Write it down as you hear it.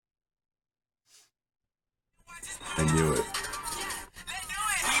I knew it.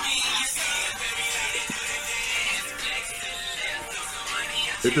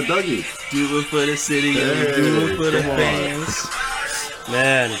 Hit the Dougie. Do it for the city, and do it Hey, for the come on. fans.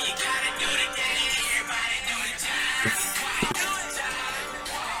 Man,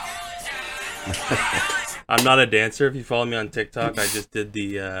 I'm not a dancer. If you follow me on TikTok, I just did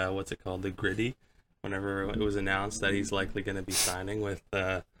the what's it called, the gritty. Whenever it was announced that he's likely going to be signing with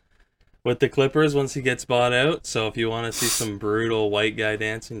the Clippers once he gets bought out. So if you want to see some brutal white guy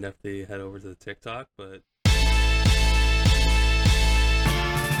dancing, definitely head over to the TikTok. But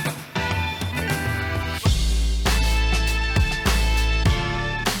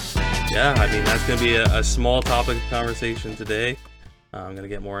yeah, I mean that's going to be a small topic of conversation today. I'm gonna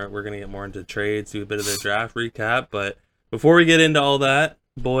get more. We're gonna get more into trades, do a bit of the draft recap. But before we get into all that,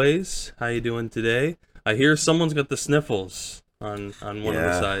 boys, how you doing today? I hear someone's got the sniffles on one of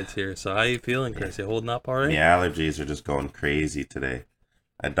the sides here. So how you feeling, Chris? You holding up all right? The allergies are just going crazy today.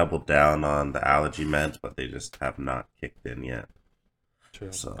 I doubled down on the allergy meds, but they just have not kicked in yet.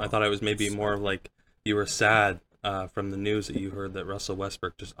 True. So, I thought it was maybe more of like you were sad from the news that you heard that Russell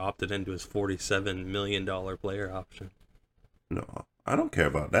Westbrook just opted into his $47 million player option. No, I don't care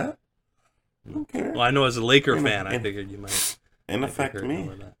about that. I don't care. Well, I know as a Laker fan, I figured you might. In affect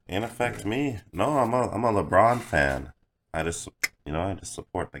me. No, I'm a LeBron fan. I just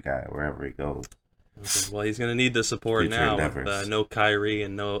support the guy wherever he goes. Okay. Well, he's gonna need the support Future now endeavors. with no Kyrie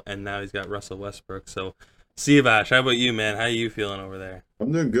and now he's got Russell Westbrook. So, Sivash, how about you, man? How you feeling over there?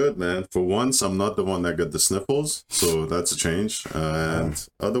 I'm doing good, man. For once, I'm not the one that got the sniffles, so that's a change. And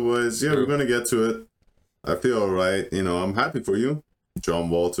otherwise, yeah, we're gonna get to it. I feel all right. You know, I'm happy for you. John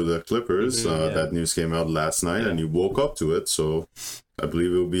Wall to the Clippers. That news came out last night, and you woke up to it. So I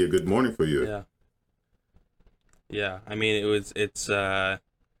believe it will be a good morning for you. Yeah. Yeah. I mean, it's not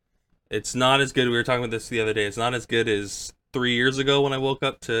as good. We were talking about this the other day. It's not as good as 3 years ago when I woke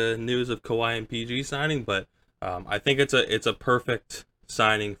up to news of Kawhi and PG signing, but I think it's a perfect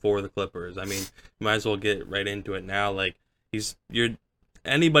signing for the Clippers. I mean, you might as well get right into it now. Like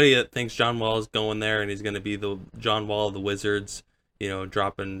anybody that thinks John Wall is going there and he's going to be the John Wall of the Wizards, you know,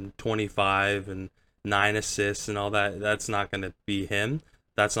 dropping 25 and 9 assists and all that, that's not going to be him.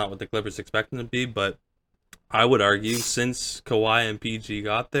 That's not what the Clippers expect him to be. But I would argue since Kawhi and PG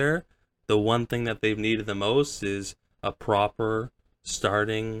got there, the one thing that they've needed the most is a proper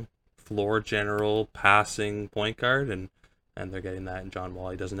starting floor general passing point guard, and they're getting that in John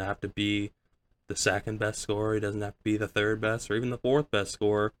Wall. He doesn't have to be the second best scorer. He doesn't have to be the third best or even the fourth best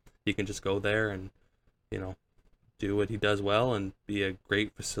scorer. He can just go there and, you know, do what he does well and be a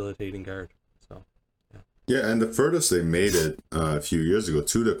great facilitating guard. So, Yeah, and the furthest they made it a few years ago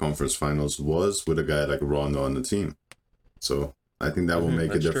to the conference finals was with a guy like Rondo on the team. So I think that will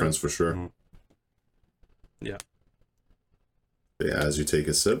make a difference for sure. Mm-hmm. Yeah. Yeah, as you take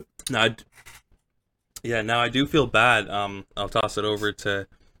a sip. Now I do feel bad. I'll toss it over to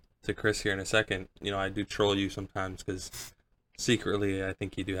Chris here in a second. You know, I do troll you sometimes because secretly I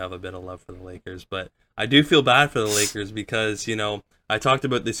think you do have a bit of love for the Lakers, but I do feel bad for the Lakers because, you know, I talked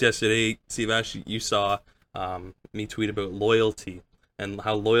about this yesterday. Sivash, you saw me tweet about loyalty and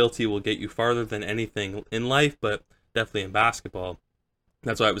how loyalty will get you farther than anything in life, but definitely in basketball.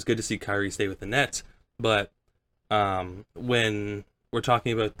 That's why it was good to see Kyrie stay with the Nets. But when we're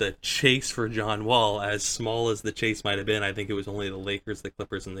talking about the chase for John Wall, as small as the chase might have been, I think it was only the Lakers, the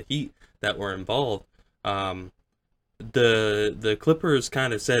Clippers, and the Heat that were involved. The Clippers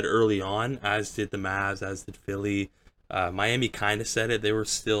kind of said early on, as did the Mavs, as did Philly. Miami kind of said it. They were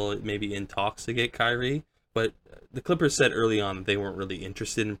still maybe in talks to get Kyrie, but the Clippers said early on that they weren't really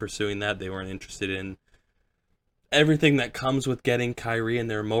interested in pursuing that. They weren't interested in everything that comes with getting Kyrie, and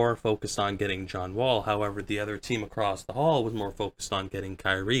they're more focused on getting John Wall. However, the other team across the hall was more focused on getting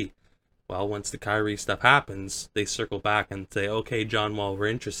Kyrie. Well, once the Kyrie stuff happens, they circle back and say, okay, John Wall, we're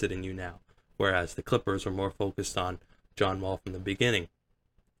interested in you now. Whereas the Clippers were more focused on John Wall from the beginning.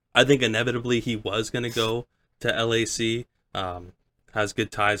 I think inevitably he was going to go to LAC. Has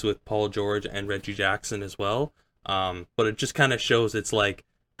good ties with Paul George and Reggie Jackson as well. But it just kind of shows it's like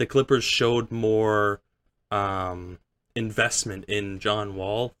the Clippers showed more investment in John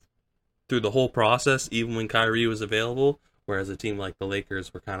Wall through the whole process, even when Kyrie was available, whereas a team like the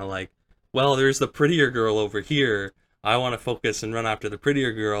Lakers were kind of like, well, there's the prettier girl over here. I want to focus and run after the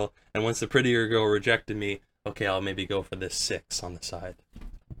prettier girl, and once the prettier girl rejected me, okay, I'll maybe go for this 6 on the side.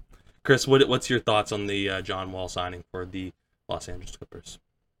 Chris, what's your thoughts on the John Wall signing for the Los Angeles Clippers?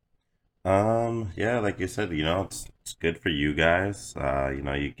 Yeah, like you said, you know, it's good for you guys. You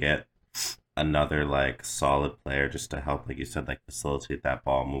know, you get another like solid player just to help, like you said, like facilitate that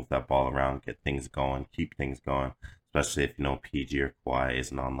ball, move that ball around, get things going, keep things going. Especially if PG or Kawhi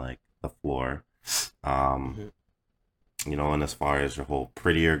isn't on like the floor. And as far as your whole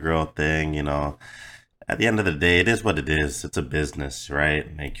prettier girl thing, at the end of the day, it is what it is. It's a business, right?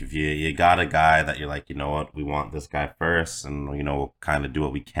 Like if you got a guy that you're like, you know what, we want this guy first, and we'll kind of do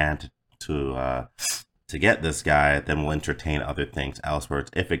what we can to get this guy, then we'll entertain other things elsewhere.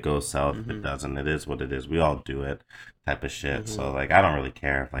 If it goes south, if it doesn't, it is what it is. We all do it, type of shit. So like, I don't really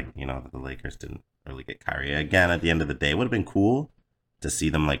care if like that the Lakers didn't really get Kyrie. Again, at the end of the day, it would have been cool to see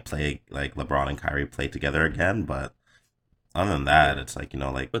them like play, like LeBron and Kyrie play together again. But other than that, it's like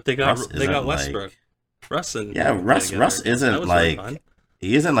like. But they got Westbrook. Like, Russ and Russ isn't like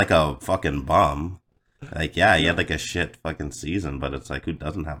he isn't like a fucking bum. Like he had like a shit fucking season, but it's like who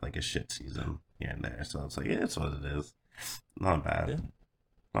doesn't have like a shit season here and there? So it's like it's what it is. Not bad,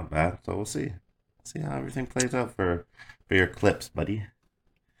 not bad. So we'll see how everything plays out for your Clips, buddy.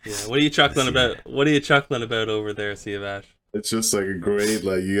 Yeah, what are you chuckling about? What are you chuckling about over there, Siavash? It's just like a great,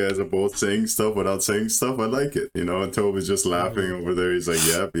 like you guys are both saying stuff without saying stuff. I like it, and Toby's just laughing over there. He's like,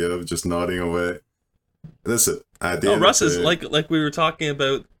 yep, just nodding away. Listen, Russ is like we were talking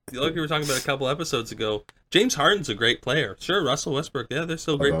about, a couple episodes ago. James Harden's a great player. Sure, Russell Westbrook, they're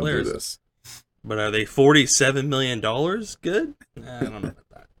still great players. But are they $47 million good? I don't know about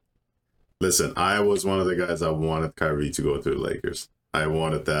that. Listen, I was one of the guys that wanted Kyrie to go to the Lakers. I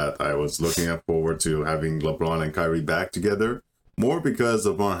wanted that. I was looking forward to having LeBron and Kyrie back together, more because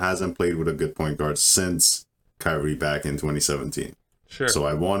LeBron hasn't played with a good point guard since Kyrie back in 2017. Sure. So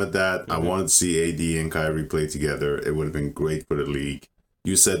I wanted that. I wanted to see AD and Kyrie play together. It would have been great for the league.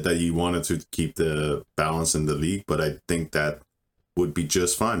 You said that you wanted to keep the balance in the league, but I think that would be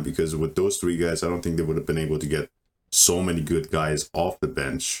just fine because with those three guys, I don't think they would have been able to get so many good guys off the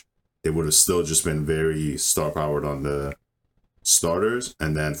bench. They would have still just been very star-powered on the starters,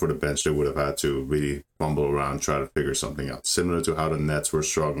 and then for the bench, they would have had to really fumble around, try to figure something out. Similar to how the Nets were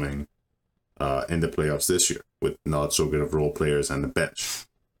struggling in the playoffs this year with not so good of role players and the bench.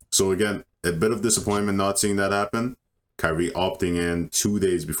 So again, a bit of disappointment not seeing that happen. Kyrie opting in 2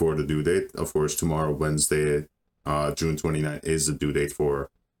 days before the due date. Of course, tomorrow, Wednesday, June 29th, is the due date for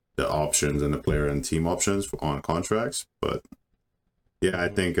the options and the player and team options on contracts. But yeah, I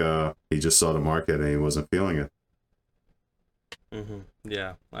think he just saw the market and he wasn't feeling it.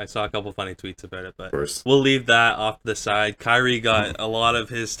 Yeah, I saw a couple funny tweets about it, but we'll leave that off to the side. Kyrie got a lot of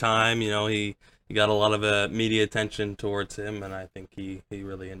his time. He got a lot of media attention towards him, and I think he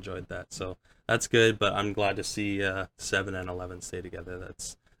really enjoyed that. So that's good. But I'm glad to see 7 and 11 stay together.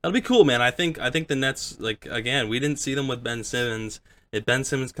 That'll be cool, man. I think the Nets, like again, we didn't see them with Ben Simmons. If Ben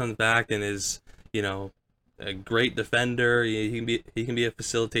Simmons comes back and is a great defender, he can be a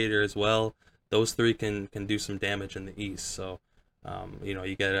facilitator as well. Those three can do some damage in the East. So.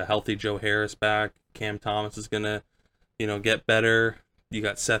 You get a healthy Joe Harris back. Cam Thomas is gonna, get better. You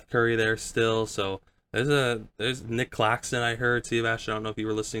got Seth Curry there still. So there's Nick Claxton. I heard, Siavash. I don't know if you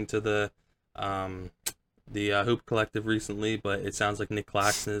were listening to the Hoop Collective recently, but it sounds like Nick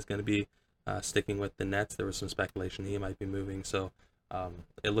Claxton is going to be sticking with the Nets. There was some speculation he might be moving. So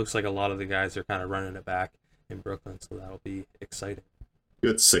it looks like a lot of the guys are kind of running it back in Brooklyn. So that'll be exciting.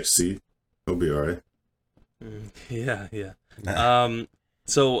 Good 6 seed. He'll be all right. Yeah.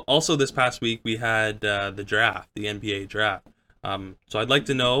 So also this past week we had the draft, the NBA draft. So I'd like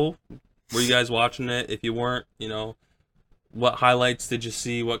to know, were you guys watching it? If you weren't, what highlights did you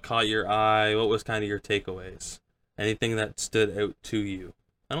see? What caught your eye? What was kind of your takeaways? Anything that stood out to you?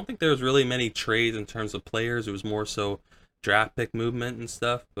 I don't think there was really many trades in terms of players. It was more so draft pick movement and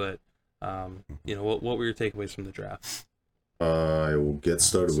stuff. But what were your takeaways from the draft? I will get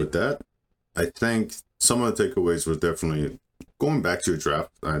started with that. I think some of the takeaways were definitely going back to your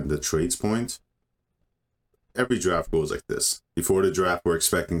draft and the trades point. Every draft goes like this. Before the draft, we're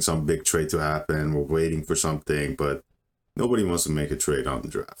expecting some big trade to happen. We're waiting for something, but nobody wants to make a trade on the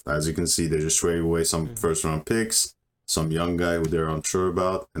draft. As you can see, they just trade away some first round picks, some young guy who they're unsure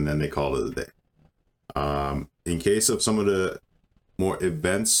about, and then they call it a day. In case of some of the more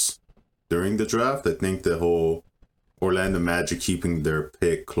events during the draft, I think the whole Orlando Magic keeping their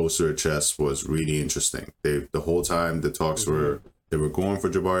pick closer to chest was really interesting. The whole time the talks were going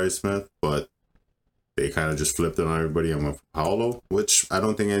for Jabari Smith, but they kind of just flipped it on everybody and went for Paolo, which I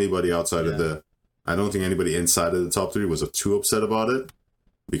don't think anybody outside of I don't think anybody inside of the top three was too upset about it,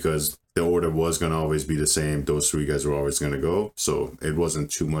 because the order was going to always be the same. Those three guys were always going to go, so it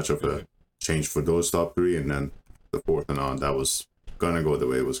wasn't too much of a change for those top three. And then the fourth and on, that was going to go the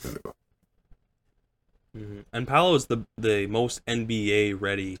way it was going to go. And Paolo is the most NBA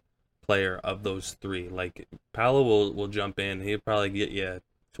ready player of those three. Like Paolo will jump in. He'll probably get you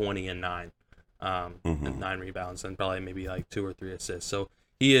 20 and 9, and 9 rebounds, and probably maybe like 2 or 3 assists. So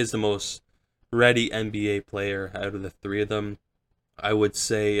he is the most ready NBA player out of the three of them. I would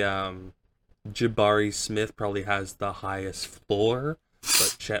say Jabari Smith probably has the highest floor,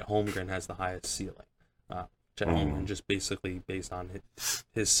 but Chet Holmgren has the highest ceiling. Chet Holmgren just basically based on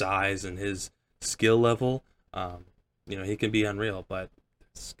his size and his skill level. He can be unreal, but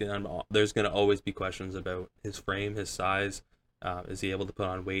there's going to always be questions about his frame, his size. Is he able to put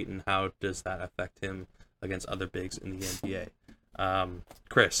on weight, and how does that affect him against other bigs in the NBA?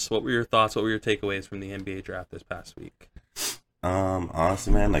 Chris, what were your thoughts? What were your takeaways from the NBA draft this past week?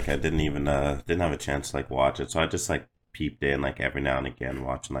 Honestly, man, like I didn't have a chance to like watch it, so I just like peeped in like every now and again,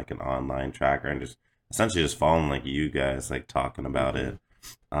 watching like an online tracker and just essentially just following like you guys like talking about it.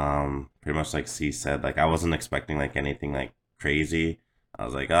 Pretty much like C said, like I wasn't expecting like anything like crazy. I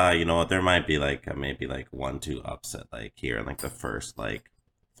was like, you know what, there might be like maybe like 1-2 upset like here in like the first like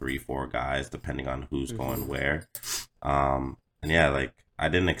 3-4 guys, depending on who's going where. And yeah, like I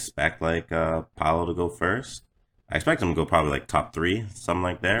didn't expect like Paolo to go first. I expect him to go probably like top 3, something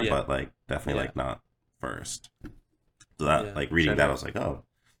like there, but like definitely like not first. So that like reading that, I was like, oh,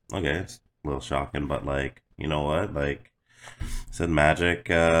 okay, it's a little shocking, but like, you know what, like said Magic,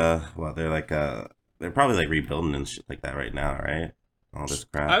 well, they're like they're probably like rebuilding and shit like that right now, right? All this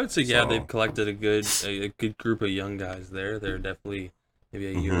crap. I would say they've collected a good group of young guys there. They're definitely maybe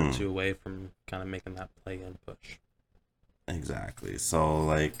a year or two away from kind of making that play-in push. Exactly. So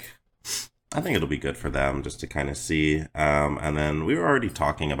like I think it'll be good for them just to kind of see. And then we were already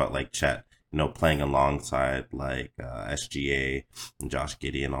talking about like Chet, playing alongside like SGA and Josh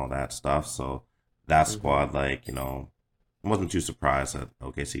Giddey and all that stuff. So that squad, like, I wasn't too surprised that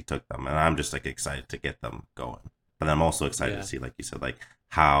OKC took them. And I'm just like excited to get them going. But I'm also excited to see, like you said, like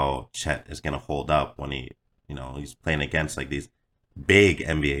how Chet is going to hold up when he's playing against like these big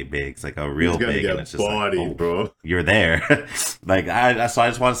NBA bigs, like a real big, and it's just body, like, bro, you're there. Like I just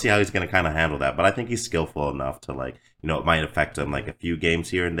want to see how he's going to kind of handle that. But I think he's skillful enough to like, it might affect him like a few games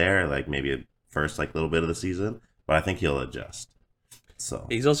here and there, like maybe a first like little bit of the season. But I think he'll adjust. So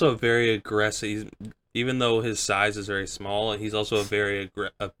he's also a very aggressive. Even though his size is very small, he's also a very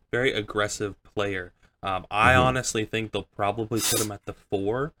aggressive player. I honestly think they'll probably put him at the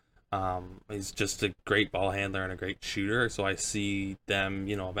 4. He's just a great ball handler and a great shooter, so I see them,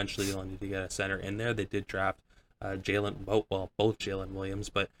 eventually they'll need to get a center in there. They did draft both Jalen Williams,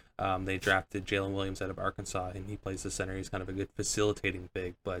 but they drafted Jalen Williams out of Arkansas, and he plays the center. He's kind of a good facilitating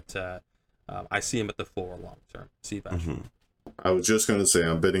big, but I see him at the 4 long term. I was just going to say,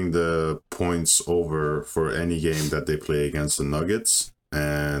 I'm betting the points over for any game that they play against the Nuggets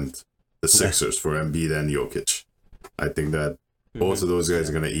and the Sixers for Embiid and Jokic. I think that both of those guys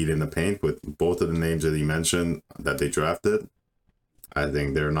are going to eat in the paint with both of the names that he mentioned that they drafted. I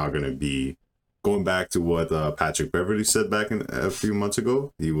think they're not going to be going back to what Patrick Beverly said back a few months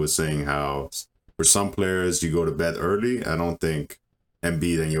ago. He was saying how for some players you go to bed early. I don't think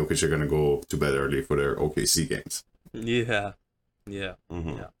Embiid and Jokic are going to go to bed early for their OKC games. Yeah.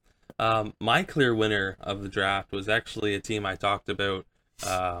 My clear winner of the draft was actually a team I talked about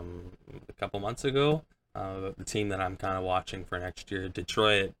a couple months ago. The team that I'm kind of watching for next year,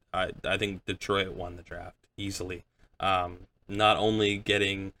 Detroit. I think Detroit won the draft easily. Not only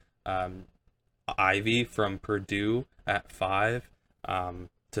getting Ivy from Purdue at 5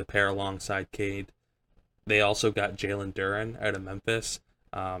 to pair alongside Cade, they also got Jalen Duren out of Memphis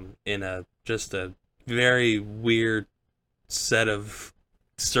in a very weird set of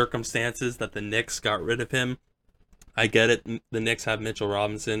circumstances that the Knicks got rid of him. I get it. The Knicks have Mitchell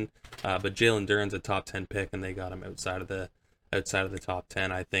Robinson, but Jalen Duren's a top 10 pick, and they got him outside of the top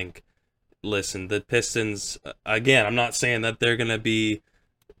 10. I think. Listen, the Pistons. Again, I'm not saying that they're gonna be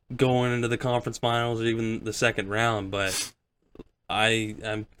going into the conference finals or even the second round, but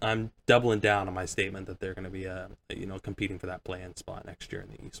I'm doubling down on my statement that they're gonna be competing for that play-in spot next year in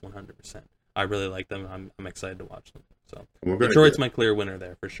the East 100%. I really like them. I'm excited to watch them. So Detroit's my clear winner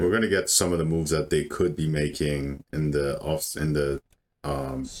there for sure. We're gonna get some of the moves that they could be making in the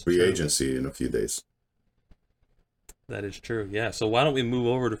free agency in a few days. That is true. Yeah. So why don't we move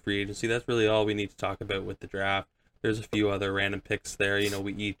over to free agency? That's really all we need to talk about with the draft. There's a few other random picks there.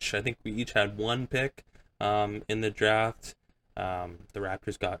 We each had 1 pick in the draft. The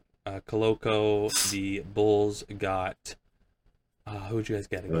Raptors got Koloko. The Bulls got who'd you guys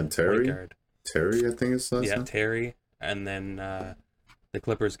get again? Terry, I think it's last name. Terry. And then the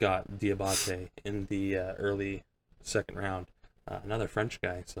Clippers got Diabate in the early second round. Another French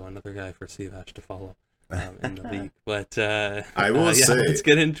guy, so another guy for Sivash to follow. in the league. But I will yeah, say, let's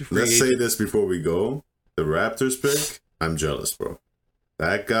get into free let's say agents. this before we go. The Raptors pick, I'm jealous, bro.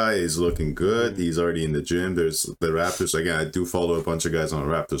 That guy is looking good. He's already in the gym. There's the Raptors. Again, I do follow a bunch of guys on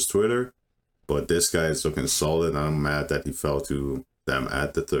Raptors Twitter, but this guy is looking solid. I'm mad that he fell to them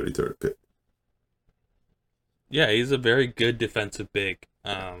at the 33rd pick. Yeah, he's a very good defensive big.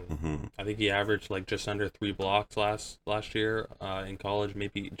 Mm-hmm. I think he averaged like just under 3 blocks last year in college,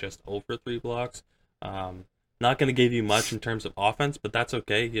 maybe just over 3 blocks. Not going to give you much in terms of offense, but that's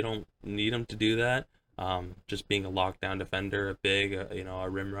okay. You don't need him to do that. Just being a lockdown defender, a big, a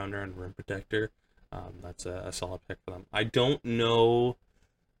rim runner and rim protector. That's a solid pick for them. I don't know.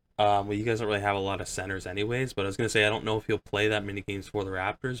 Well, you guys don't really have a lot of centers anyways, but I was going to say I don't know if he'll play that many games for the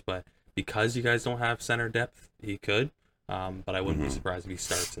Raptors, but because you guys don't have center depth, he could. But I wouldn't be surprised if he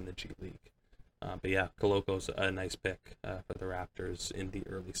starts in the G League. But yeah, Koloko's a nice pick for the Raptors in the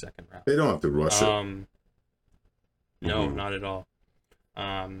early second round. They don't have to rush it. No, not at all.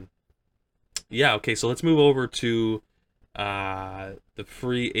 Yeah, okay, so let's move over to the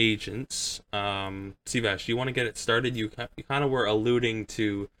free agents. Sivash, you want to get it started? You kind of were alluding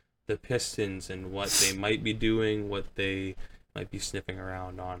to the Pistons and what they might be doing, what they might be sniffing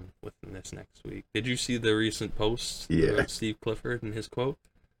around on within this next week. Did you see the recent post of Steve Clifford and his quote?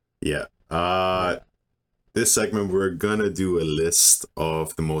 Yeah. This segment, we're going to do a list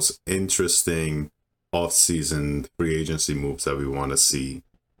of the most interesting off-season free agency moves that we want to see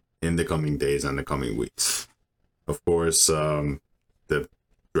in the coming days and the coming weeks. Of course, the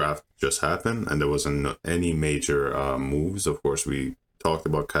draft just happened and there wasn't any major moves. Of course, we talked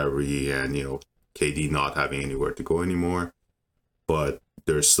about Kyrie and, KD not having anywhere to go anymore. But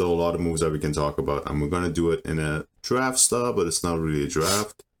there's still a lot of moves that we can talk about. And we're going to do it in a draft style, but it's not really a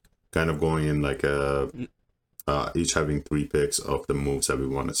draft. Kind of going in like each having 3 picks of the moves that we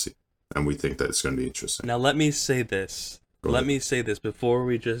want to see. And we think that it's going to be interesting. Now, let me say this. Let me say this before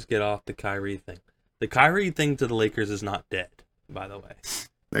we just get off the Kyrie thing. The Kyrie thing to the Lakers is not dead, by the way.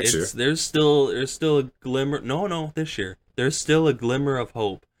 Next year. There's still a glimmer. No, this year. There's still a glimmer of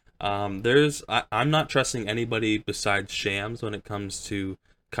hope. I'm not trusting anybody besides Shams when it comes to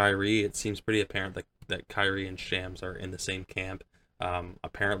Kyrie. It seems pretty apparent that Kyrie and Shams are in the same camp.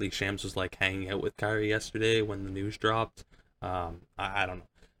 Apparently Shams was like hanging out with Kyrie yesterday when the news dropped. I don't know.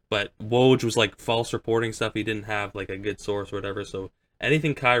 But Woj was like false reporting stuff. He didn't have like a good source or whatever. So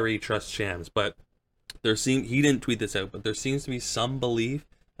anything Kyrie, trusts Shams. But he didn't tweet this out, but there seems to be some belief.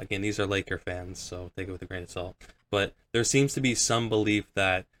 Again, these are Laker fans, so take it with a grain of salt. But there seems to be some belief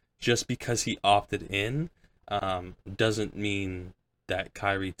that just because he opted in doesn't mean that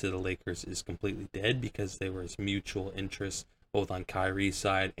Kyrie to the Lakers is completely dead, because there was mutual interest both on Kyrie's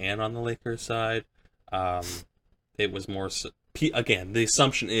side and on the Lakers side. It was more so, again, the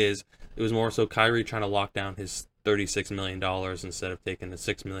assumption is it was more so Kyrie trying to lock down his $36 million instead of taking the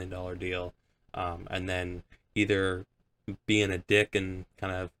 $6 million deal, and then either being a dick and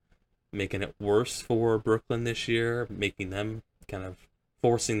kind of making it worse for Brooklyn this year, making them kind of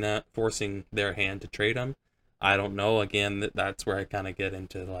forcing their hand to trade him. I don't know. Again, that's where I kind of get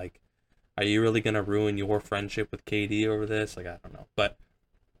into like, are you really gonna ruin your friendship with KD over this? Like, I don't know. But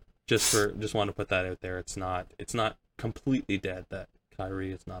just want to put that out there. It's not completely dead that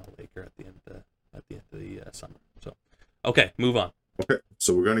Kyrie is not a Laker at the end of the summer. So, okay, move on. Okay,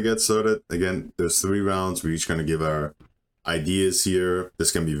 so we're gonna get started. Again, there's 3 rounds. We're each gonna give our ideas here.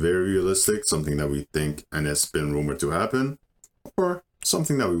 This can be very realistic, something that we think and it's been rumored to happen, or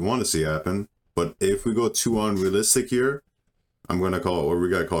something that we want to see happen. But if we go too unrealistic here, I'm gonna we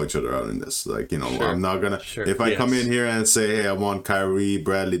gotta call each other out in this. Like, sure. I'm not gonna. Sure. If I come in here and say, hey, I want Kyrie,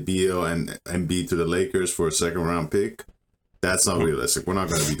 Bradley Beal, and Embiid to the Lakers for a 2nd round pick, that's not realistic. We're not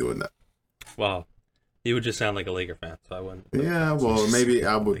gonna be doing that. Well, you would just sound like a Laker fan, so I wouldn't. Yeah, well, maybe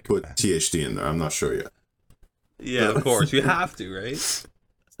I would put THD in there. I'm not sure yet. Yeah, of course. You have to, right?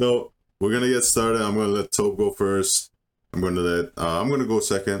 So we're gonna get started. I'm gonna let Tobe go first. I'm gonna go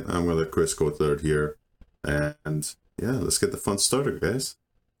second. I'm gonna let Chris go third here. And yeah, let's get the fun started, guys.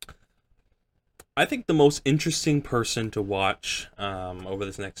 I think the most interesting person to watch over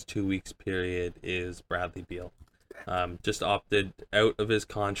this next 2 weeks period is Bradley Beal. Just opted out of his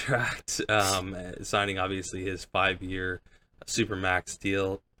contract, signing obviously his 5-year Supermax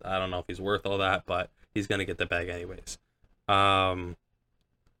deal. I don't know if he's worth all that, but he's gonna get the bag anyways.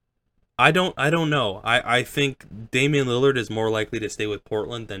 I don't know. I think Damian Lillard is more likely to stay with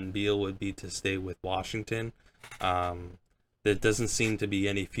Portland than Beal would be to stay with Washington. There doesn't seem to be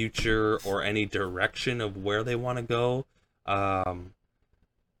any future or any direction of where they want to go.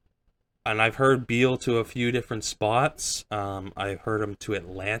 and I've heard Beal to a few different spots. I've heard him to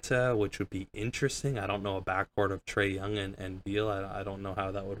Atlanta, which would be interesting. I don't know a backcourt of Trae Young and Beal. I don't know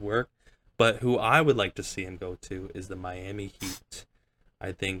how that would work. But who I would like to see him go to is the Miami Heat.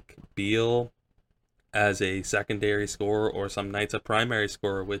 I think Beal as a secondary scorer, or some nights a primary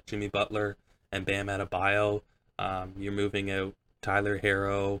scorer with Jimmy Butler and Bam Adebayo. You're moving out Tyler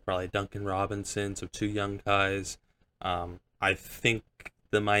Herro, probably Duncan Robinson, so 2 young guys. I think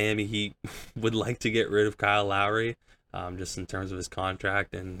the Miami Heat would like to get rid of Kyle Lowry, just in terms of his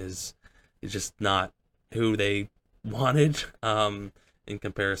contract, and he's just not who they wanted in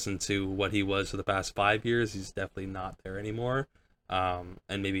comparison to what he was for the past 5 years. He's definitely not there anymore. And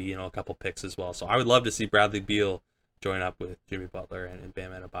maybe, a couple picks as well. So I would love to see Bradley Beal join up with Jimmy Butler and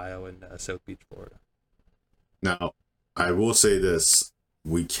Bam Adebayo in South Beach, Florida. Now, I will say this.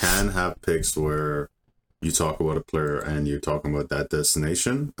 We can have picks where you talk about a player and you're talking about that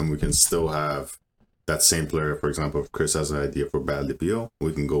destination, and we can still have that same player. For example, if Chris has an idea for Bradley Beal,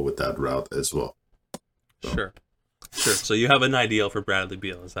 we can go with that route as well. So. Sure. So you have an ideal for Bradley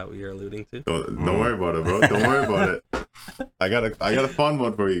Beal. Is that what you're alluding to? Don't worry about it, bro. Don't worry about it. I got a fun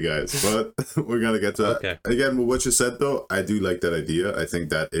one for you guys, but we're gonna get to that. Okay. Again, with what you said though, I do like that idea. I think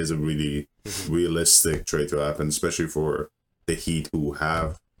that is a really realistic trade to happen, especially for the Heat, who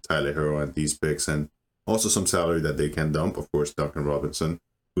have Tyler Herro and these picks, and also some salary that they can dump. Of course, Duncan Robinson,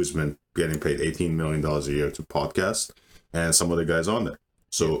 who's been getting paid $18 million a year to podcast, and some other guys on there.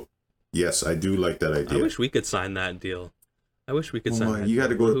 So yes, I do like that idea. I wish we could sign that deal. I wish we could sign that. You got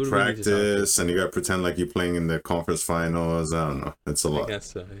to go Who to do we need to talk to? practice, and you got to pretend like you're playing in the conference finals. I don't know. It's a lot. I guess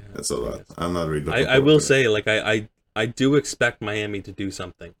so, yeah. It's a lot. I'm not really. I will say, like, I do expect Miami to do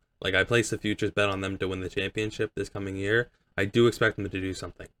something. Like, I placed a futures bet on them to win the championship this coming year. I do expect them to do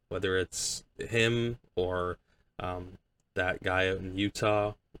something, whether it's him or that guy out in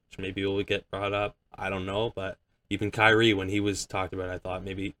Utah, which maybe will get brought up. I don't know, but even Kyrie, when he was talked about, I thought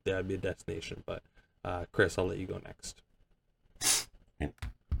maybe that'd be a destination. But Chris, I'll let you go next.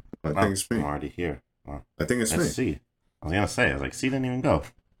 I think it's me. I'm already here. Well, I think it's me. let's see. I was gonna say, I was like, C didn't even go.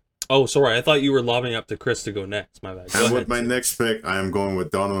 Oh, sorry. I thought you were lobbing up to Chris to go next. My bad. Go And ahead. with my next pick, I am going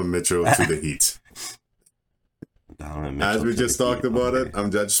with Donovan Mitchell to the Heat. Donovan Mitchell As we to just the talked Heat. about Okay. it,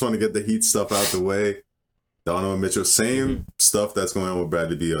 I just want to get the Heat stuff out the way. Donovan Mitchell, same stuff that's going on with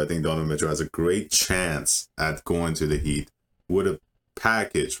Bradley Beal. I think Donovan Mitchell has a great chance at going to the Heat with a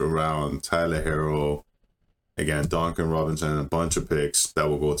package around Tyler Herro, again, Duncan Robinson, and a bunch of picks that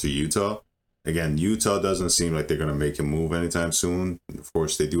will go to Utah. Again, Utah doesn't seem like they're going to make a move anytime soon. Of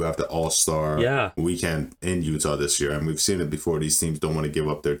course, they do have the All-Star weekend in Utah this year, and we've seen it before. These teams don't want to give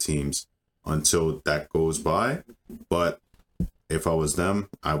up their teams until that goes by. But if I was them,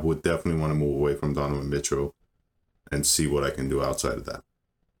 I would definitely want to move away from Donovan Mitchell and see what I can do outside of that.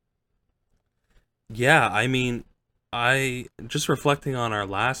 Yeah, I mean, I just reflecting on our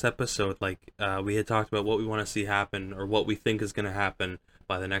last episode, like we had talked about what we want to see happen or what we think is going to happen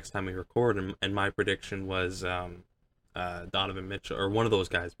by the next time we record, and my prediction was Donovan Mitchell or one of those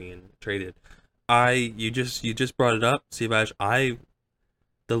guys being traded. You just brought it up, Sivaj.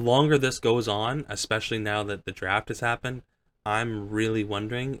 The longer this goes on, especially now that the draft has happened, I'm really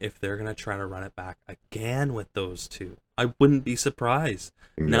wondering if they're going to try to run it back again with those two. I wouldn't be surprised.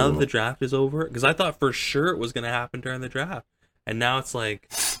 Now that the draft is over, because I thought for sure it was going to happen during the draft. And now it's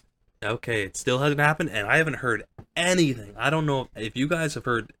like, okay, it still hasn't happened, and I haven't heard anything. I don't know if you guys have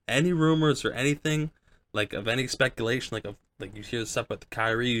heard any rumors or anything, like of any speculation, like you hear stuff about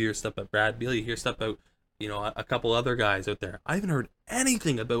Kyrie, you hear stuff about Brad Beal, you hear stuff about, a couple other guys out there. I haven't heard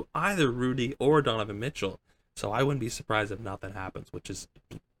anything about either Rudy or Donovan Mitchell. So I wouldn't be surprised if nothing happens, which is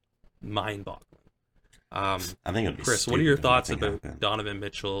mind-boggling. I think it'd be Chris, what are your stupid if thoughts nothing about happened. Donovan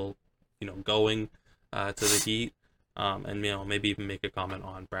Mitchell, going to the Heat, and maybe even make a comment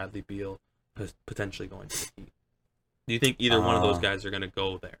on Bradley Beal potentially going to the Heat? Do you think either one of those guys are going to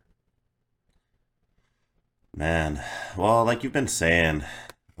go there? Man, well, like you've been saying,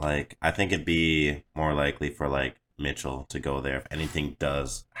 like I think it'd be more likely for like Mitchell to go there if anything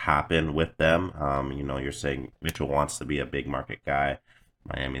does happen with them. You're saying Mitchell wants to be a big market guy.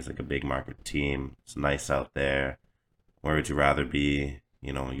 Miami's like a big market team. It's nice out there. Where would you rather be?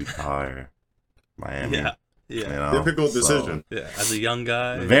 Utah or Miami? Yeah. Difficult decision. Yeah, as a young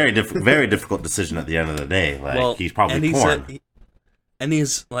guy. Very difficult decision at the end of the day. Like he's probably torn. And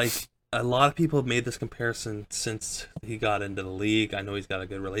he's like, a lot of people have made this comparison since he got into the league. I know he's got a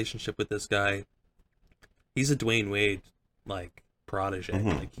good relationship with this guy. He's a Dwayne Wade protege. Mm-hmm.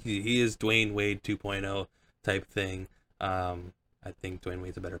 Like he is Dwayne Wade 2.0 type thing. I think Dwayne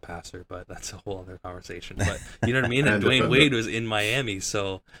Wade's a better passer, but that's a whole other conversation. But you know what I mean? And Dwayne Wade was in Miami,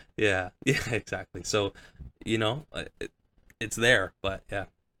 so yeah, exactly. So, you know, it's there, but yeah,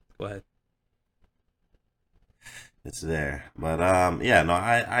 go ahead. It's there, but yeah, no,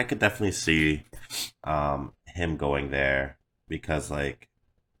 I could definitely see him going there because like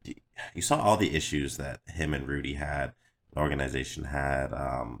you saw all the issues that him and Rudy had, the organization had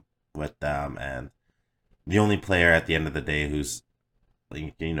with them, and the only player at the end of the day who's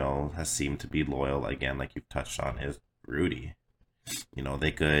like, you know, has seemed to be loyal again, like you've touched on, is Rudy. You know,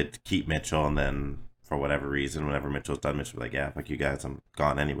 they could keep Mitchell, and then for whatever reason, whenever Mitchell's done, Mitchell will be like, yeah, fuck you guys, I'm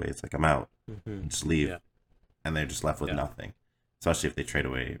gone anyways. Like I'm out, just leave, Yeah. and they're just left with Yeah. nothing. Especially if they trade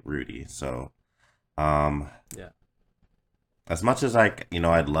away Rudy. So, Yeah. as much as like you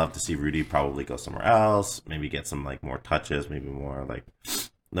know, I'd love to see Rudy probably go somewhere else, maybe get some like more touches, maybe more like a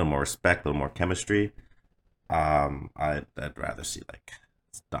little more respect, a little more chemistry. I'd rather see like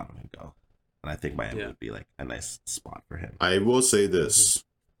Donovan go, and I think Miami Yeah. would be like a nice spot for him. I will say this.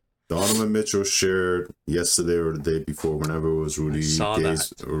 Donovan Mitchell shared yesterday or the day before, whenever it was Rudy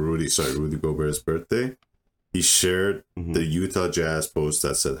Gobert's birthday. He shared the Utah Jazz post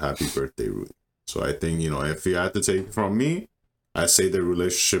that said "Happy Birthday, Rudy." So I think, you know, if you had to take it from me, I say the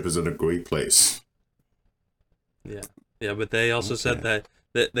relationship is in a great place. Yeah, but they also said that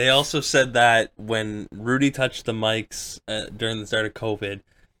they also said that when Rudy touched the mics during the start of COVID,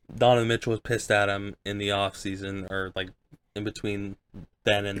 Donovan Mitchell was pissed at him in the off season, or like in between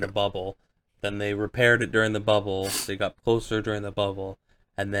then and the bubble. Then they repaired it during the bubble. They got closer during the bubble,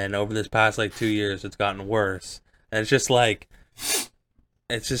 and then over this past like 2 years, it's gotten worse. And it's just like,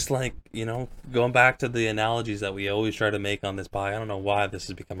 you know, going back to the analogies that we always try to make on this pod. I don't know why this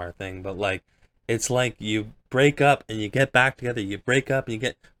has become our thing, but like, it's like you break up and you get back together. You break up and you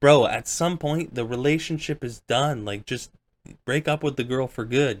get, bro. At some point, the relationship is done. Like, just break up with the girl for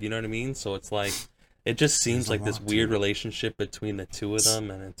good. You know what I mean? So it's like, it just seems like this weird relationship between the two of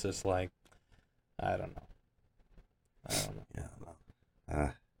them, and it's just like, I don't know.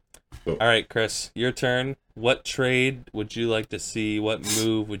 Yeah. All right, Chris, your turn. What trade would you like to see? What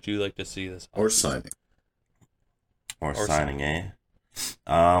move would you like to see this Or offseason? signing. Or signing, eh?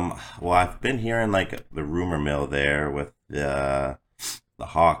 Well, I've been hearing like the rumor mill there with the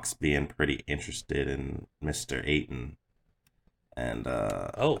Hawks being pretty interested in Mr. Ayton, and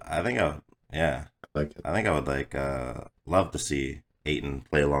I think I would like love to see Ayton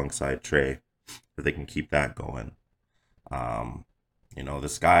play alongside Trey, if they can keep that going. You know,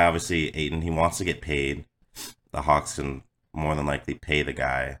 this guy obviously Ayton, he wants to get paid. The Hawks can more than likely pay the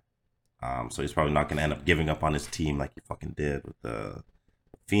guy. So he's probably not going to end up giving up on his team like he fucking did with the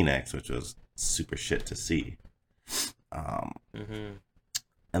Phoenix, which was super shit to see. And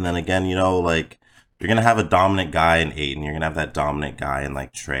then again, you know, like you're going to have a dominant guy in Ayton. You're going to have that dominant guy in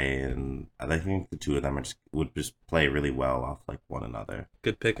like Trey. And I think the two of them would just play really well off like one another.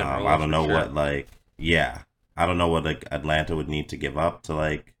 Good pick and roll. I don't know what like, yeah. I don't know what like Atlanta would need to give up to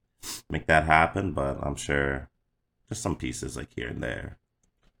like make that happen, but I'm sure just some pieces like here and there.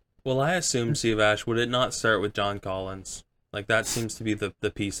 Well, I assume, Sivash, would it not start with John Collins? Like, that seems to be the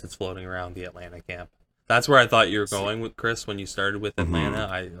piece that's floating around the Atlanta camp. That's where I thought you were going with, Chris, when you started with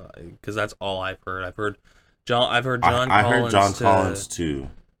Atlanta. Because that's all I've heard. I've heard John Collins too.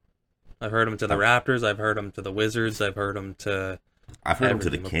 I've heard him to the Raptors. I've heard him to the Wizards. I've heard him to him to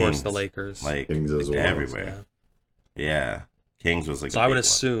the Kings. Of course, the Lakers. Like Kings as well. Everywhere. Yeah. Kings was like. So I would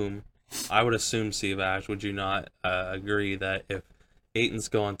assume, Sivash, would you not agree that if Ayton's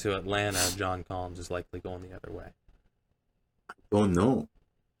going to Atlanta, John Collins is likely going the other way? Oh no,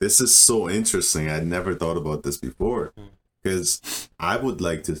 this is so interesting. I never thought about this before, because I would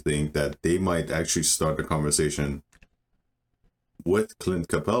like to think that they might actually start the conversation with Clint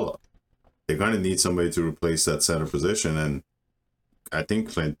Capella. They're going to need somebody to replace that center position, and I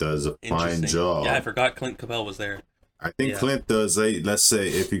think Clint does a fine job. Yeah, I forgot Clint Capella was there. I think Clint does let's say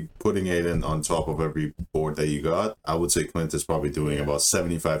if you're putting Ayton on top of every board that you got, I would say Clint is probably doing about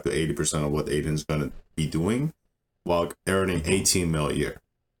 75 to 80% of what Ayton's going to be doing, while earning 18 mil a year.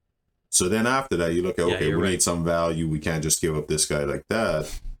 So then after that, you look at, okay, we need some value. We can't just give up this guy like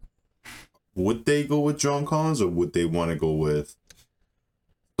that. Would they go with John Collins, or would they want to go with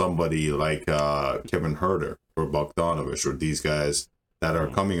somebody like Kevin Huerter or Bogdanovich, or these guys that are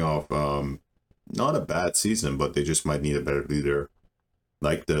coming off not a bad season, but they just might need a better leader,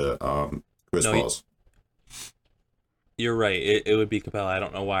 like the Chris Pauls? You're right. It would be Capella. I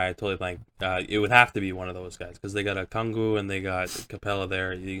don't know why I totally blank. It would have to be one of those guys because they got a Kungu and they got Capella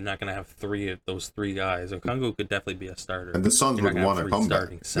there. You're not gonna have three of those three guys. A Kungu could definitely be a starter. And the Suns You're would not gonna want have to three come back.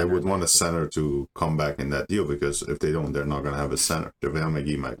 starting They centers, would want I a think. center to come back in that deal because if they don't, they're not going to have a center. JaVale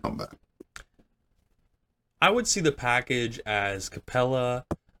McGee might come back. I would see the package as Capella.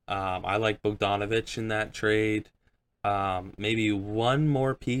 I like Bogdanovich in that trade. Maybe one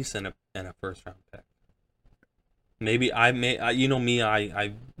more piece and a first round pick. Maybe you know me,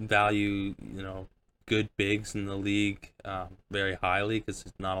 I value, good bigs in the league very highly because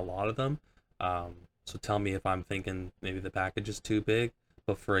there's not a lot of them. So tell me if I'm thinking maybe the package is too big.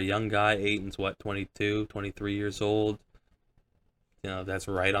 But for a young guy, Ayton's 22, 23 years old. That's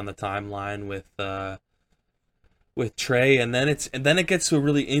right on the timeline with Trey, and then it gets to a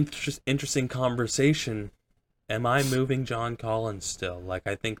really interesting conversation. Am I moving John Collins still? Like,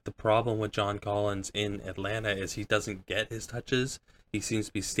 I think the problem with John Collins in Atlanta is he doesn't get his touches. He seems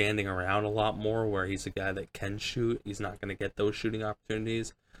to be standing around a lot more where he's a guy that can shoot. He's not going to get those shooting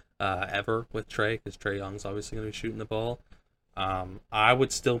opportunities ever with Trey because Trey Young's obviously going to be shooting the ball. I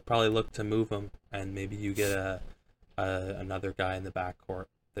would still probably look to move him, and maybe you get another guy in the backcourt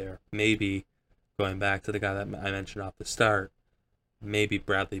there. Maybe, going back to the guy that I mentioned off the start, maybe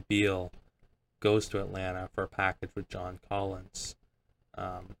Bradley Beal goes to Atlanta for a package with John Collins,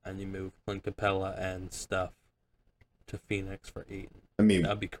 and you move Clint Capella and stuff to Phoenix for Ayton. I mean,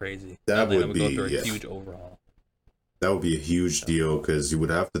 That'd be crazy. that Atlanta would go be, through a yeah. huge overhaul. That would be a huge deal because you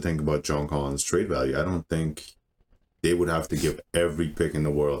would have to think about John Collins' trade value. I don't think they would have to give every pick in the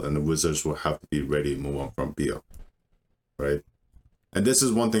world, and the Wizards will have to be ready to move on from Beal, right? And this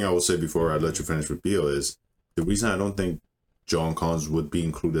is one thing I will say before I let you finish with Beal is the reason I don't think John Collins would be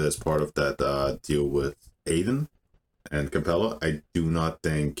included as part of that deal with Ayton and Capella. I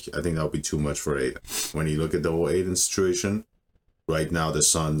think that would be too much for Ayton. When you look at the whole Ayton situation, right now the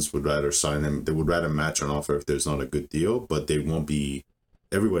Suns would rather sign him. They would rather match an offer if there's not a good deal, but they won't be.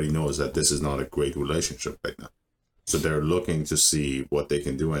 Everybody knows that this is not a great relationship right now. So they're looking to see what they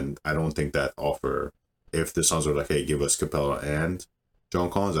can do, and I don't think that offer, if the Suns are like, hey, give us Capella and John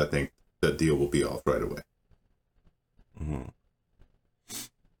Collins, I think that deal will be off right away. Mm-hmm.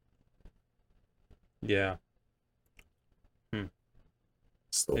 Yeah.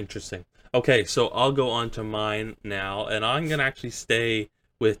 So, Interesting. Okay, so I'll go on to mine now, and I'm going to actually stay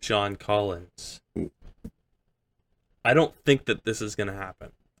with John Collins. Ooh. I don't think that this is going to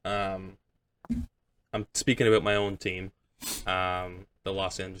happen. I'm speaking about my own team, the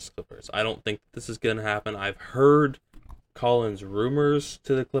Los Angeles Clippers. I don't think this is going to happen. I've heard Collins rumors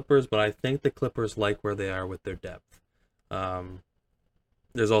to the Clippers, but I think the Clippers like where they are with their depth.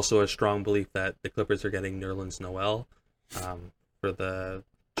 There's also a strong belief that the Clippers are getting Nerlens Noel for the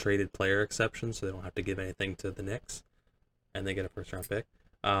traded player exception, so they don't have to give anything to the Knicks, and they get a first-round pick.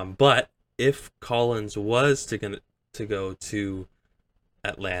 But if Collins was to go to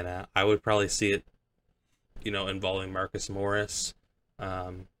Atlanta, I would probably see it, involving Marcus Morris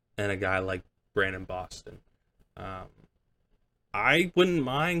and a guy like Brandon Boston. I wouldn't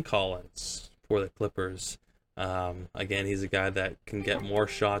mind Collins for the Clippers. Again, he's a guy that can get more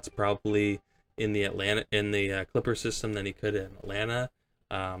shots probably in the Clipper system than he could in Atlanta.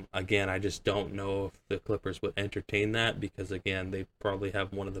 Again, I just don't know if the Clippers would entertain that because, again, they probably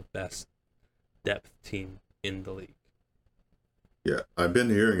have one of the best depth team in the league. yeah, I've been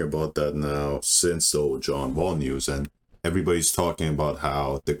hearing about that now since the old John Wall news, and everybody's talking about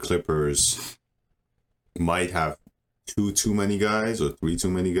how the Clippers might have two too many guys or three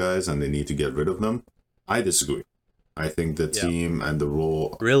too many guys, and they need to get rid of them. I disagree. I think the team and the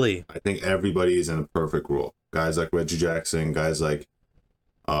role. Really? I think everybody is in a perfect role. Guys like Reggie Jackson, guys like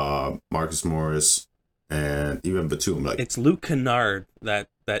Marcus Morris, and even Batum. Like, It's Luke Kennard that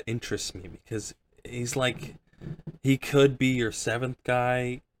interests me because he's like, he could be your seventh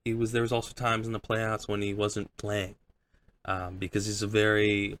guy. There was also times in the playoffs when he wasn't playing because he's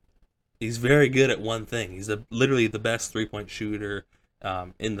very good at one thing. He's literally the best 3-point shooter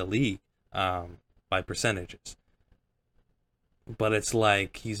in the league by percentages. But it's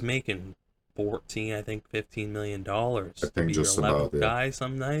like he's making $15 million to be your 11th guy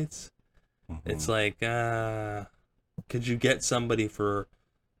some nights. Mm-hmm. It's like, could you get somebody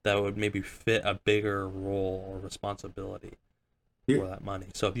that would maybe fit a bigger role or responsibility for that money?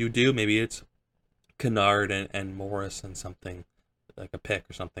 So if you do, maybe it's Kennard and Morris and something like a pick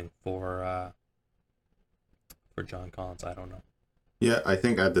or something for John Collins. I don't know. yeah, I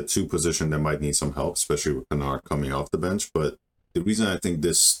think at the two position they might need some help, especially with Kennard coming off the bench. But the reason I think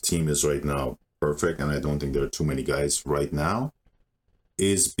this team is right now perfect, and I don't think there are too many guys right now,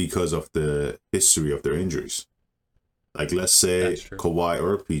 is because of the history of their injuries. Like, let's say That's true. Kawhi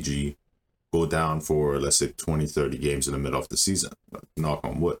or PG go down for, let's say, 20, 30 games in the middle of the season. Knock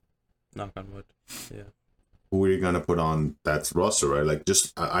on wood. Knock on wood. Yeah. Who are you going to put on that roster, right? Like,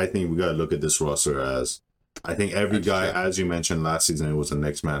 just, I think we got to look at this roster as, I think every That's guy, true. as you mentioned last season, it was a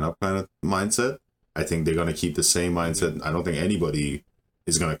next man up kind of mindset. I think they're going to keep the same mindset. I don't think anybody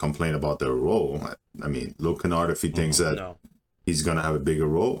is going to complain about their role. I mean, Luke Kennard, if he thinks that No. he's going to have a bigger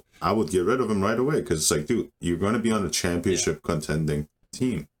role, I would get rid of him right away, because it's like, dude, you're going to be on a championship contending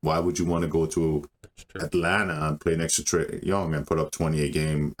team. Why would you want to go to That's true. Atlanta and play next to Trae Young and put up 20 a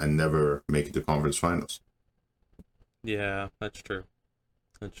game and never make it to conference finals? Yeah, that's true.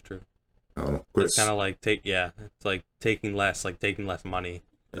 That's true. Oh, It's kind of like it's like taking less money.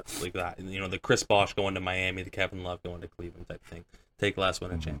 It's like that. You know, the Chris Bosh going to Miami, the Kevin Love going to Cleveland type thing. Take less, win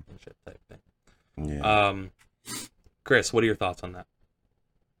a championship type thing. Yeah. Chris, what are your thoughts on that?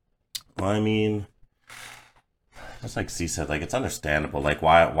 Well, I mean, just like C said, like, it's understandable. Like,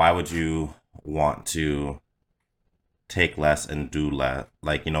 why would you want to take less and do less?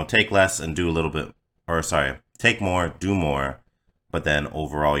 Like, you know, take less and do a little bit, or sorry, take more, do more, but then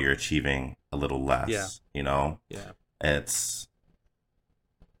overall you're achieving a little less. Yeah. You know, Yeah. it's,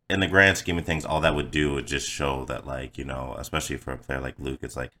 in the grand scheme of things, all that would do would just show that, like, you know, especially for a player like Luke,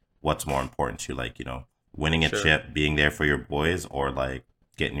 it's like, what's more important to you? Like, you know, winning a Sure. chip, being there for your boys, or like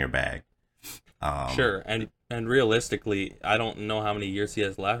getting your bag. Sure, and realistically, I don't know how many years he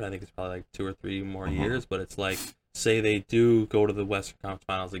has left. I think it's probably like 2 or 3 more years. But it's like, say they do go to the Western Conference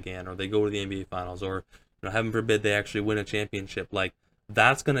Finals again, or they go to the NBA Finals, or, you know, heaven forbid they actually win a championship. Like,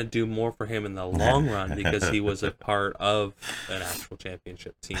 that's gonna do more for him in the long run because he was a part of an actual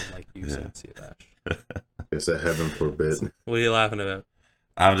championship team, like you said, Siavash. It's a heaven forbid. What are you laughing about?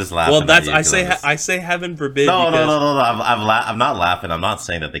 I'm just laughing. Well, that's at you 'cause I'm just- I say heaven forbid. No. because, I'm not laughing. I'm not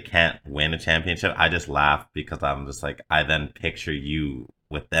saying that they can't win a championship. I just laugh because I'm just like, I then picture you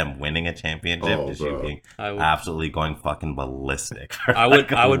with them winning a championship, Oh, just you bro. being I would, absolutely going fucking ballistic. for I would,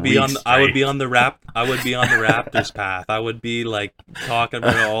 like a I would be week on, I would be straight. on the Raptors path. I would be like talking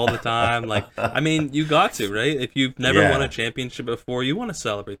about it all the time. Like, I mean, you got to, right? If you've never Yeah. won a championship before, you want to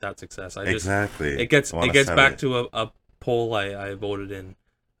celebrate that success. Exactly. It gets I wanna back celebrate. to a poll I voted in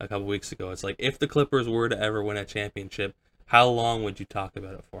a couple weeks ago. It's like, if the Clippers were to ever win a championship, how long would you talk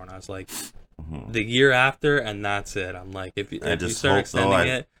about it for? And I was like, Mhm. the year after, and that's it. I'm like, if you just start hope, though,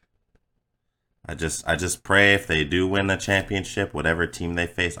 extending it, I just pray if they do win a championship, whatever team they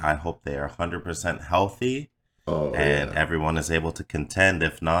face, I hope they are 100% healthy Oh, and yeah. everyone is able to contend.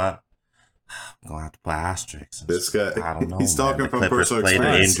 If not, I'm gonna have to put asterisks. This guy, I don't know. he's man. talking The from Clippers personal played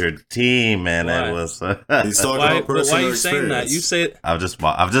an experience. injured team, and Why? it was. He's talking why? about But personal why are you saying that? experience. You say it. I'm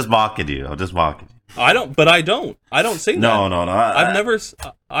just mocking you. I'm just mocking you. I don't. But I don't. I don't say that. No.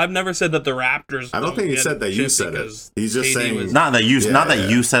 I've never said that the Raptors. I don't think he get said that you chip said it. because He's just KD saying- was- Not that you. Yeah, not that yeah.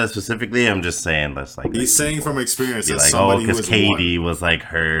 you said it specifically. I'm just saying that's like. He's saying from experience Be as like, somebody who because has won. KD was like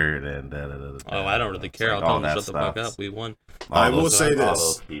hurt and. Da, da, da, da, Oh, I don't really It's care. like I'll tell all them to that shut the fuck stuff. up. We won. I All will those- say all this.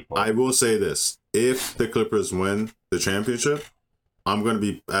 those people. I will say this. If the Clippers win the championship, I'm going to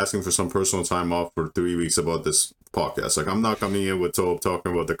be asking for some personal time off for 3 weeks about this podcast. Like, I'm not coming in with Tobe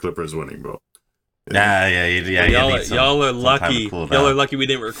talking about the Clippers winning, bro. Yeah. You y'all, need some- y'all are some time to lucky. cool Y'all are down. lucky we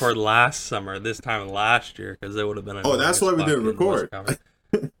didn't record last summer. This time last year, because it would have been. Oh, that's why we didn't record.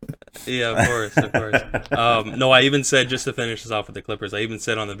 Yeah, of course. No, I even said, just to finish this off with the Clippers, I even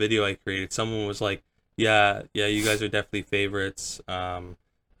said on the video I created, someone was like, "Yeah, you guys are definitely favorites.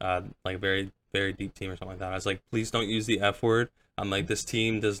 Like very, very deep team or something like that." I was like, "Please don't use the F word." I'm like, this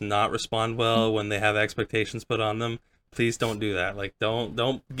team does not respond well when they have expectations put on them. Please don't do that. Like,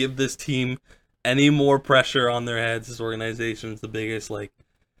 don't give this team any more pressure on their heads. This organization's the biggest, like,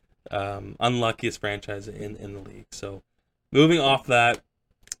 unluckiest franchise in the league. So, moving off that,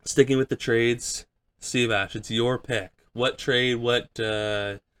 sticking with the trades, Steve Ash, it's your pick. What trade, what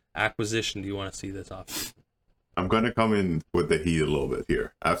acquisition do you want to see this off? I'm going to come in with the heat a little bit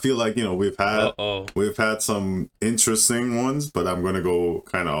here. I feel like, we've had some interesting ones, but I'm going to go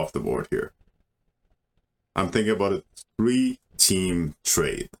kind of off the board here. I'm thinking about a 3-team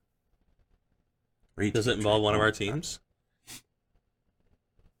trade. Does it involve one of our teams?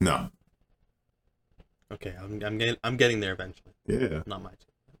 No. Okay, I'm getting there eventually. Yeah. Not my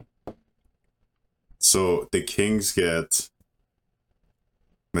team. So the Kings get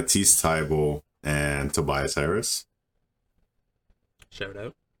Matisse Thybulle and Tobias Harris. Shout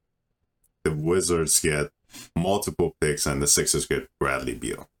out. The Wizards get multiple picks, and the Sixers get Bradley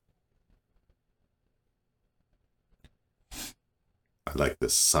Beal. I like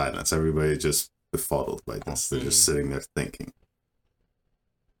this silence. Everybody just befuddled by this. They're just sitting there thinking.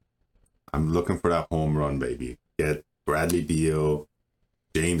 I'm looking for that home run, baby. Get Bradley Beal,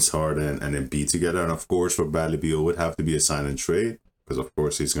 James Harden, and Embiid together. And of course, for Bradley Beal, would have to be a sign and trade because, of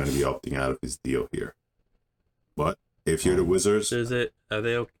course, he's going to be opting out of his deal here. But if you're the Wizards, Is it? Are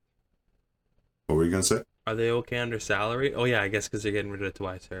they? what were you going to say? Are they okay under salary? Oh yeah, I guess because they're getting rid of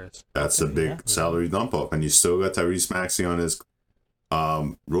Tobias Harris. That's a big yeah. salary dump off, and you still got Tyrese Maxey on his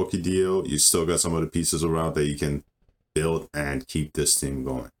rookie deal. You still got some of the pieces around that you can build and keep this team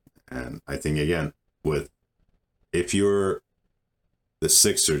going. And I think again, if you're the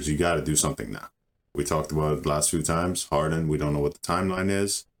Sixers, you got to do something now. We talked about it the last few times. Harden, we don't know what the timeline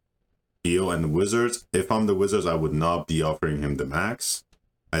is. Beal and the Wizards. If I'm the Wizards, I would not be offering him the max.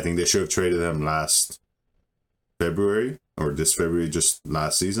 I think they should have traded him last February or this February, just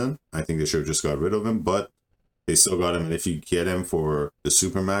last season. I think they should have just got rid of him, but they still got him. And if you get him for the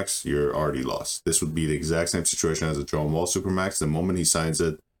Supermax, you're already lost. This would be the exact same situation as a John Wall Supermax. The moment he signs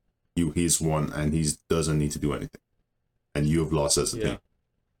it, he's won and he doesn't need to do anything. And you have lost as a team.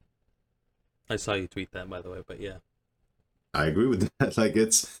 I saw you tweet that, by the way, but yeah. I agree with that. Like,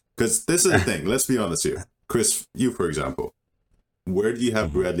 it's because this is the thing. Let's be honest here. Chris, you, for example, where do you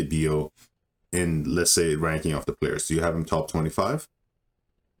have Bradley Beal in, let's say, ranking of the players? Do you have him top 25?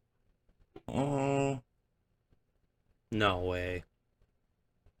 No way.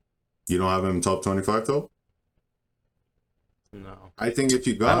 You don't have him top 25 though? No. I think if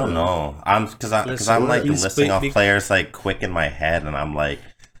you got I don't him, know. I'm like he's listing off big- players like quick in my head, and I'm like,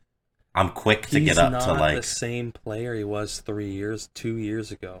 I'm quick to get up to like. the same player he was 2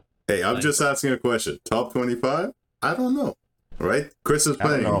 years ago. hey, I'm like- just asking a question. Top 25? I don't know. Right? Chris is I don't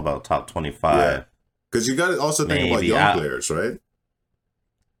playing. know about top 25. Yeah. Because you got to also think about Maybe. young players, right?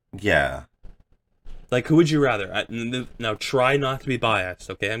 Yeah. Like, who would you rather? Now, try not to be biased,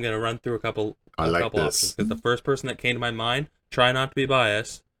 okay? I'm going to run through a couple I like couple this. options. Because the first person that came to my mind, try not to be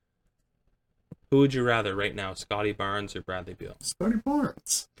biased. Who would you rather right now, Scotty Barnes or Bradley Beal? Scotty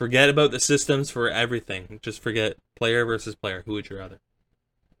Barnes. Forget about the systems for everything. Just forget player versus player. Who would you rather?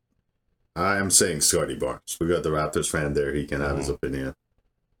 I am saying Scotty Barnes. We got the Raptors fan there. He can have his opinion.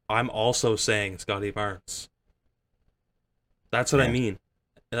 I'm also saying Scotty Barnes. That's what I Yeah. mean.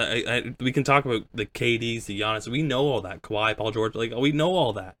 We can talk about the KDs, the Giannis. We know all that. Kawhi, Paul George. Like, we know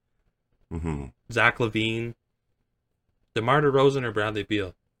all that. Mm-hmm. Zach LaVine. DeMar DeRozan or Bradley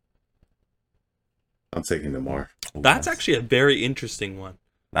Beal? I'm taking DeMar. That's actually a very interesting one.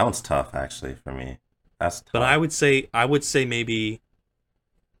 That one's tough, actually, for me. That's tough. But I would say maybe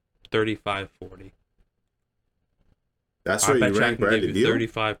 35-40. That's I where bet you you I rank can give Bradley you Beal?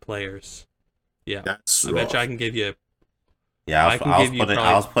 35 players. Yeah. That's I rough. bet you I can give you. Yeah, I can give you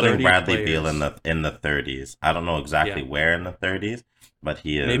I was probably putting 30 Bradley Beal players. in the 30s. I don't know exactly Yeah. where in the 30s, but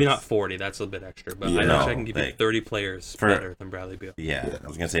he is. Maybe not 40. That's a bit extra. But Yeah. I bet you I can give you Like, 30 players for- better than Bradley Beal. Yeah, Yeah. I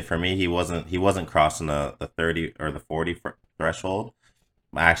was gonna say for me, he wasn't crossing the 30 or the 40 threshold.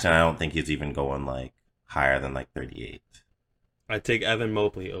 Actually, I don't think he's even going like higher than like 38. I'd take Evan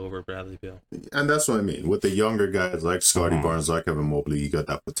Mobley over Bradley Beal. And that's what I mean. With the younger guys like Scotty Mhm. Barnes, like Evan Mobley, you got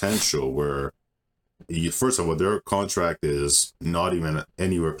that potential where, first of all, their contract is not even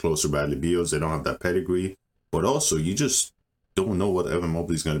anywhere close to Bradley Beal's. They don't have that pedigree. But also, you just don't know what Evan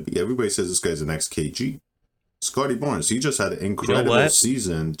Mobley's going to be. Everybody says this guy's the next KG. Scotty Barnes, he just had an incredible what?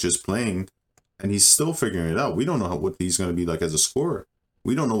 season just playing, and he's still figuring it out. We don't know what he's going to be like as a scorer.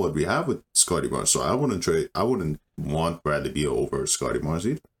 We don't know what we have with Scotty Barnes. So I wouldn't want Bradley Beal over Scotty Barnes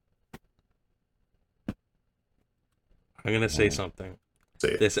either. I'm gonna say something.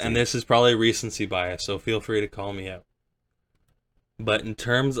 Say it. This is probably recency bias, so feel free to call me out. But in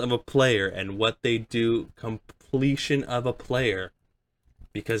terms of a player and what they do, completion of a player,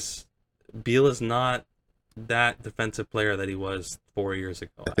 because Beal is not that defensive player that he was 4 years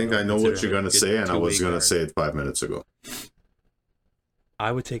ago. I think I don't know what consider you're him a going to good say, and I was two-way going to guard. say it 5 minutes ago.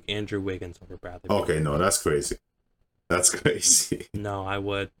 I would take Andrew Wiggins over Bradley Beal. Okay, no, that's crazy. That's crazy. No, I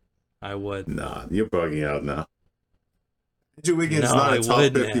would. Nah, you're bugging out now. Andrew Wiggins is No, not I a top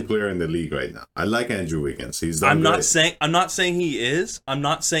would, 50 man. player in the league right now. I like Andrew Wiggins. He's done I'm not great. saying he is. I'm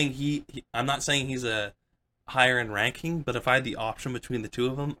not saying I'm not saying he's a higher in ranking, but if I had the option between the two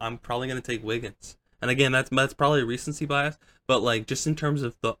of them, I'm probably going to take Wiggins. And again, that's probably recency bias, but like just in terms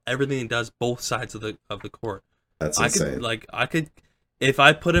of everything he does both sides of the court. That's I insane. could if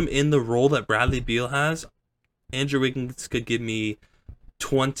I put him in the role that Bradley Beal has, Andrew Wiggins could give me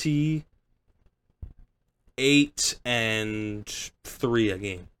 28 and 3 a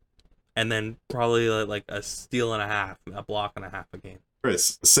game. And then probably like a steal and a half, a block and a half a game.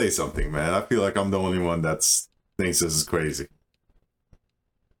 Chris, say something, man. I feel like I'm the only one that thinks this is crazy.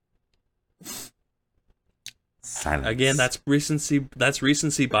 Silence. Again, that's recency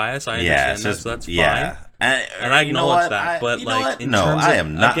bias. I understand yeah, that, it's just, so that's yeah. fine. And I you know acknowledge what? that, but you know like, what? in No, terms I of-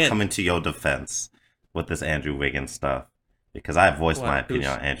 am not again- coming to your defense with this Andrew Wiggins stuff because I've voiced What? my opinion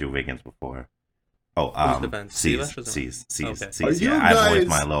Who's- on Andrew Wiggins before. Oh, Who's defense? Steve Cease, Nash or Cease, Cease, Okay. Cease. Are you Yeah, I voiced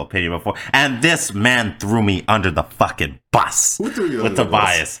guys- my little opinion before, and this man threw me under the fucking bus Who threw you with under the bus?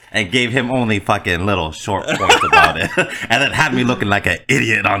 Tobias and gave him only fucking little short points about it, and then had me looking like an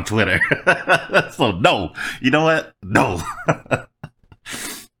idiot on Twitter. So no, you know what? No.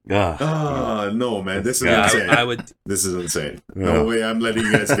 Ugh. No, man, this is Yeah, insane. I would This is insane. Yeah. No way, I'm letting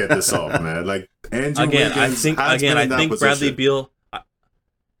you guys get this off, man. Like Andrew again. I Wiggins think has been in that Bradley position. Beal.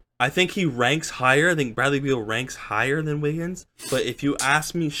 I think he ranks higher. I think Bradley Beal ranks higher than Wiggins. But if you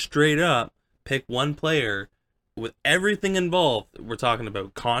ask me straight up, pick one player with everything involved. We're talking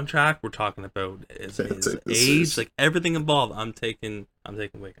about contract. We're talking about his Take this age, seriously. like everything involved. I'm taking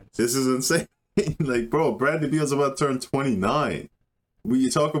Wiggins. This is insane. Like, bro, Bradley Beal's about to turn 29.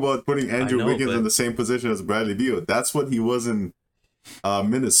 We talk about putting Andrew know, Wiggins but- in the same position as Bradley Beal. That's what he was in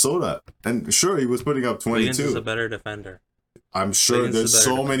Minnesota. And sure, he was putting up Wiggins is 22. a better defender. I'm sure Wiggins is there's a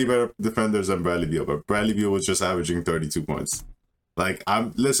better so many better defenders than Bradley Beal, but Bradley Beal was just averaging 32 points. Like,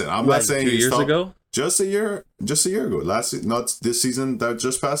 I'm not What, saying 2 he's years top- ago? Just a year ago. Not this season that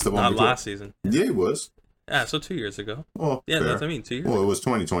just passed. The one Not before. last season. Yeah, it was. Yeah, so 2 years ago. Well, Yeah, fair. that's what I mean. 2 years Well, ago. it was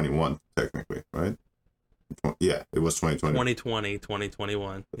 2021 technically, right? Yeah, it was 2020. 2020,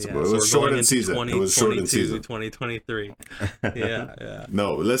 2021. That's Yeah, about- it so was we're shortened going into season. It was shortened 2022, season. 2023. Yeah.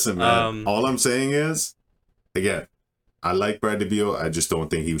 No, listen, man. Um, All I'm saying is, again, I like Bradley Beal. I just don't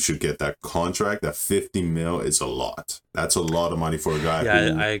think he should get that contract. That 50 mil is a lot. That's a lot of money for a guy.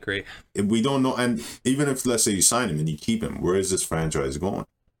 Yeah, who, I agree. if we don't know, and even if let's say you sign him and you keep him, where is this franchise going?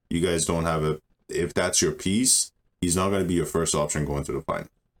 You guys don't have a. If that's your piece, he's not going to be your first option going to the final.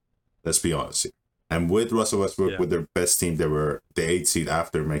 Let's be honest. And with Russell Westbrook, Yeah. with their best team, they were the 8th seed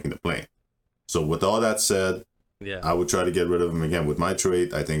after making the play. So with all that said, Yeah. I would try to get rid of him again. With my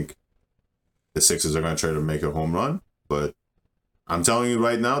trade, I think the Sixers are going to try to make a home run. But I'm telling you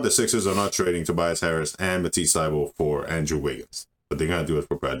right now, the Sixers are not trading Tobias Harris and Matisse Thybulle for Andrew Wiggins. But they're going to do it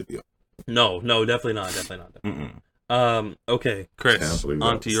for Bradley Beal. No, definitely not. Mm-mm. Okay, Can't Chris, believe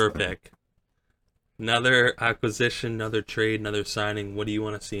on that. to your pick. Another acquisition, another trade, another signing. What do you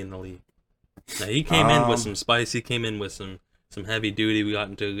want to see in the league? Now, he came in with some spice. He came in with some heavy duty. We got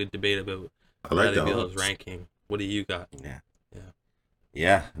into a good debate about I like Bradley that. Beal's ranking. What do you got?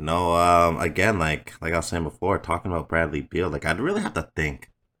 Yeah, no, again, like I was saying before, talking about Bradley Beal, like I'd really have to think,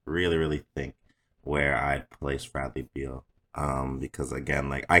 really think where I'd place Bradley Beal. Because again,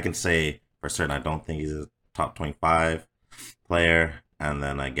 like I can say for certain I don't think he's a top 25 player. And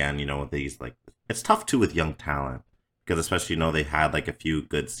then again, with these, like, it's tough too with young talent. Because especially, they had like a few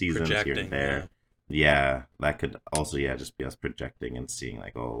good seasons here Projecting, and there. Yeah, that could also, just be us projecting and seeing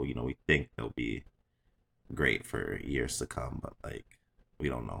like, oh, we think they'll be great for years to come, but like, we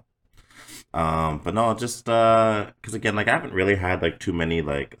don't know. But no, just because again, like I haven't really had like too many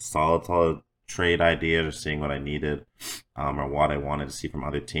like solid trade ideas or seeing what I needed, or what I wanted to see from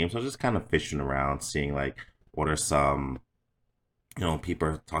other teams. So I was just kind of fishing around, seeing like what are some, people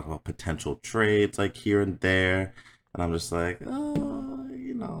are talking about potential trades like here and there, and I'm just like,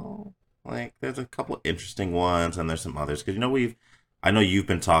 like there's a couple interesting ones, and there's some others because I know you've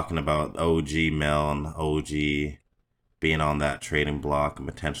been talking about OG Mel and OG being on that trading block and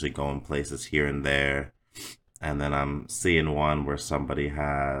potentially going places here and there. And then I'm seeing one where somebody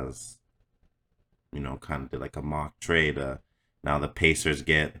has, kind of did like a mock trade. Now the Pacers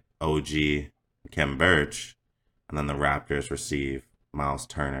get OG Kem Birch, and then the Raptors receive Miles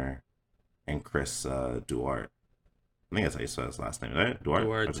Turner and Chris Duarte. I think that's how you spell his last name, right? Duarte.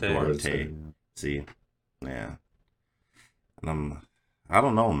 Duarte. See, yeah. And I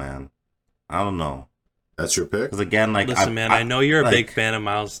don't know, man. I don't know. That's your pick? Because again, like, Listen, man, I know you're a like- big fan of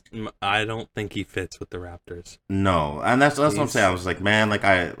Miles. I don't think he fits with the Raptors. No, and that's what I'm saying. I was like, man, like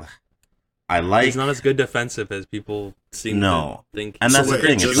I like. He's not as good defensive as people seem No. to think. And So that's the wait,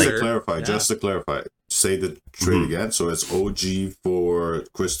 thing, just it's to like- clarify, Yeah. just to clarify, say the trade Mhm. again. So it's OG for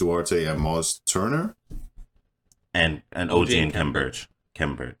Chris Duarte and Miles Turner. and OG and Kem Birch.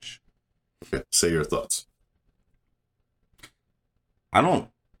 Okay, say your thoughts. I don't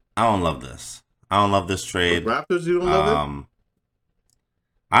love this. I don't love this The trade. Raptors, you don't love it?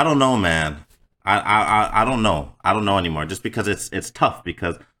 I don't know, man. I don't know. I don't know anymore. Just because it's tough.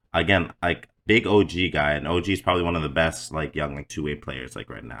 Because again, like big OG guy, and OG is probably one of the best like young like 2-way players like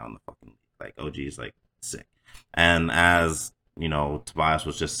right now in the fucking league. Like OG is like sick. And as Tobias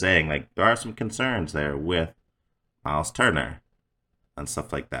was just saying, like there are some concerns there with Miles Turner and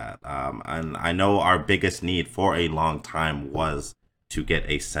stuff like that. And I know our biggest need for a long time was to get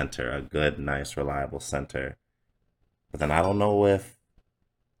a center, a good, nice, reliable center. But then I don't know if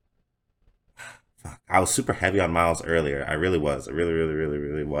I was super heavy on Miles earlier. I really was. I really, really, really,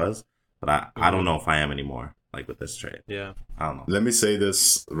 really was. But I don't know if I am anymore. Like with this trade. Yeah. I don't know. Let me say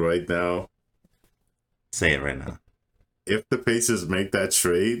this right now. Say it right now. If the Pacers make that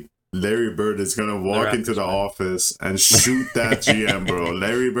trade, Larry Bird is gonna walk into the office and shoot that GM, bro.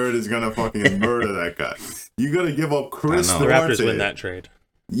 Larry Bird is gonna fucking murder that guy. You gotta give up Chris The Duarte. Raptors win that trade.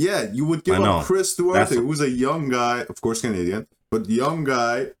 Yeah, you would give up Chris Duarte, who's a young guy, of course Canadian, but young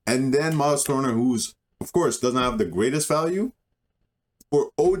guy, and then Miles Turner, who's of course doesn't have the greatest value,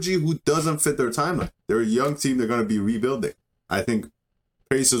 or OG, who doesn't fit their timeline. They're a young team. They're gonna be rebuilding. I think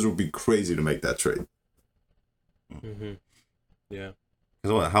Pacers would be crazy to make that trade. Mm-hmm. Yeah.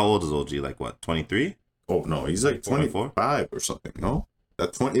 How old is OG? Like what? 23? Oh no, he's like 25 or something. No,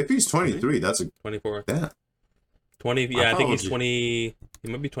 that 20. If he's 23, that's a 24. Yeah, 20. Yeah, I think he's 20. He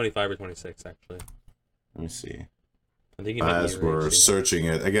might be 25 or 26 actually. Let me see. I think he might as be we're searching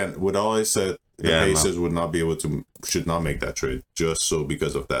it again. With all I said, the Pacers would not be able to, should not make that trade just so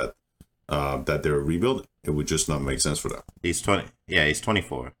because of that. That they're rebuilding. It would just not make sense for them. He's 20. Yeah, he's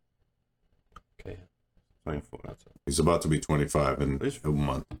 24. Okay. 24. He's about to be 25 in a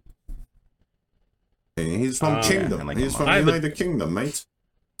month. And he's from Kingdom. Like he's from United Kingdom, mate.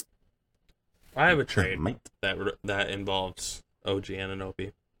 I have a trade that involves OG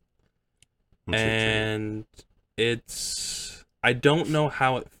Anunoby. And it's... I don't know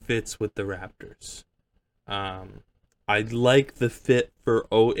how it fits with the Raptors. I like the fit for...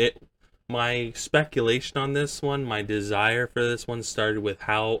 My speculation on this one, my desire for this one started with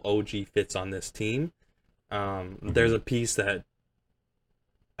how OG fits on this team. There's a piece that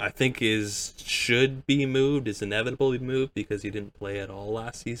I think should be moved, is inevitably moved because he didn't play at all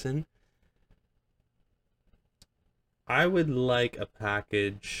last season. I would like a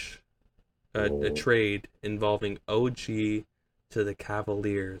package, a trade involving OG to the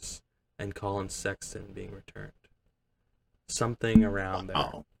Cavaliers and Colin Sexton being returned. Something around there.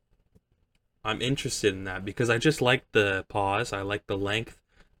 Oh. I'm interested in that because I just like the pause. I like the length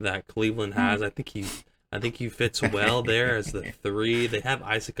that Cleveland has. I think he fits well there as the 3. They have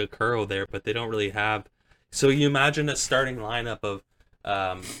Isaac Okoro there, but they don't really have. So you imagine a starting lineup of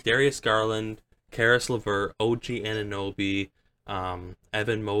Darius Garland, Karis LeVert, OG Anunoby,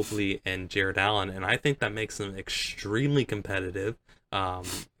 Evan Mobley, and Jared Allen, and I think that makes them extremely competitive.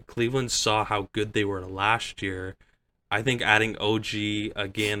 Cleveland saw how good they were last year. I think adding OG,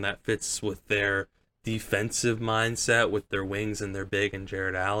 again, that fits with their defensive mindset, with their wings and their big and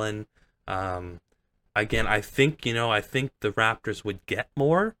Jared Allen. Again, I think the Raptors would get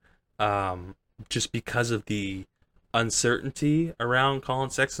more just because of the uncertainty around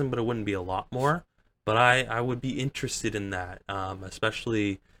Colin Sexton, but it wouldn't be a lot more. But I would be interested in that,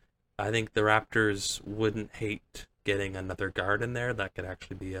 especially I think the Raptors wouldn't hate getting another guard in there that could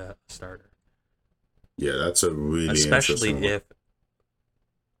actually be a starter. Yeah, that's a really especially interesting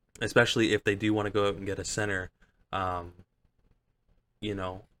if they do want to go out and get a center. Colin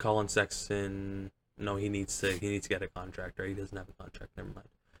Sexton, no, he needs to get a contract, or he doesn't have a contract. Never mind.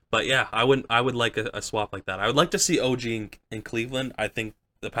 But yeah, I would like a swap like that. I would like to see OG in Cleveland. I think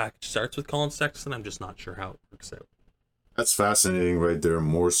the package starts with Colin Sexton. I'm just not sure how it works out. That's fascinating right there,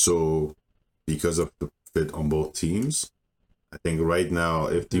 more so because of the fit on both teams. I think right now,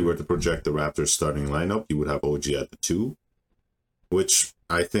 if you were to project the Raptors starting lineup, you would have OG at the 2, which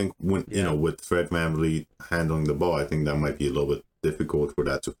I think with Fred VanVleet handling the ball, I think that might be a little bit difficult for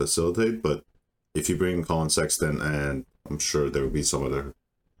that to facilitate. But if you bring Colin Sexton, and I'm sure there will be some other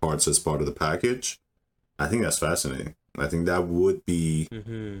parts as part of the package, I think that's fascinating. I think that would be,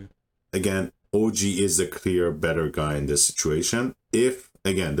 again, OG is the clear better guy in this situation. If,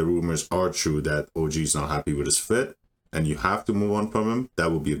 again, the rumors are true that OG is not happy with his fit, and you have to move on from him,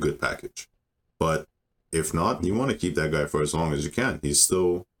 that would be a good package. But if not, you want to keep that guy for as long as you can. He's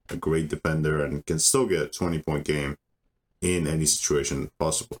still a great defender and can still get a 20-point game in any situation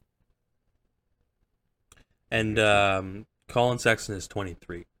possible. And Colin Sexton is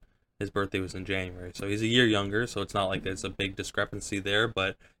 23. His birthday was in January, so he's a year younger, so it's not like there's a big discrepancy there.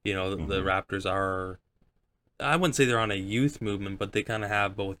 But, the Raptors are, I wouldn't say they're on a youth movement, but they kind of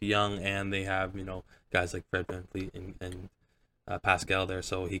have both young and they have, guys like Fred VanVleet and Pascal there,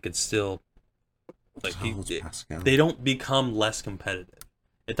 so he could still, they don't become less competitive.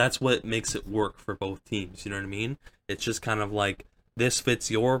 That's what makes it work for both teams, you know what I mean? It's just kind of like, this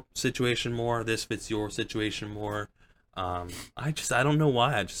fits your situation more, this fits your situation more. I don't know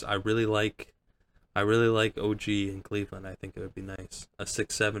why. I really like OG in Cleveland. I think it would be nice. A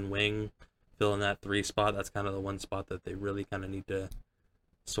 6'7" wing fill in that 3 spot. That's kind of the one spot that they really kind of need to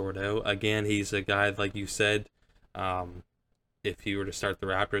sort out. Again, he's a guy, like you said, if he were to start the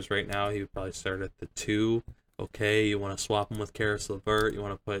Raptors right now, he would probably start at the 2. Okay, you want to swap him with Karis LeVert, you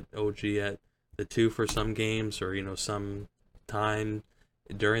want to put OG at the 2 for some games, or, you know, some time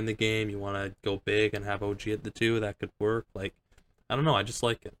during the game, you want to go big and have OG at the 2, that could work. Like, I don't know, I just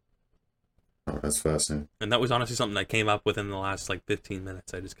like it. Oh, that's fascinating. And that was honestly something I came up with in the last, like, 15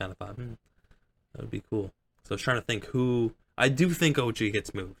 minutes. I just kind of thought, that would be cool. So I was trying to think who... I do think OG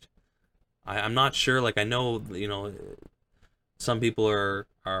gets moved. I'm not sure. Like, I know, you know, some people are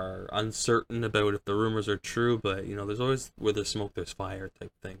uncertain about if the rumors are true, but, you know, there's always where there's smoke, there's fire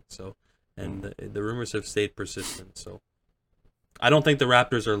type thing. So, and the rumors have stayed persistent. So I don't think the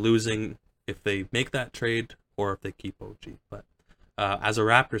Raptors are losing if they make that trade or if they keep OG. But as a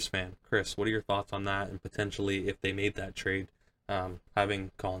Raptors fan, Chris, what are your thoughts on that? And potentially if they made that trade,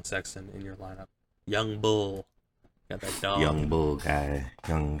 having Colin Sexton in your lineup, young bull. Got that dog. Young bull guy.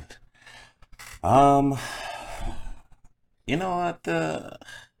 Young. You know, at the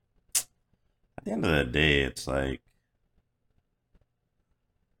end of the day, it's like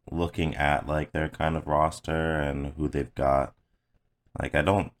looking at like their kind of roster and who they've got. Like, I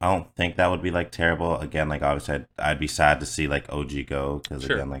don't think that would be like terrible. Again, like obviously I'd be sad to see like OG go because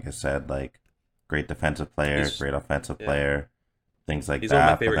Sure. again, like I said, like great defensive player, great offensive yeah. player, things like He's that. one of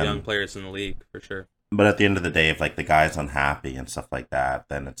my But favorite then- young players in the league, for sure. But at the end of the day, if like the guy's unhappy and stuff like that,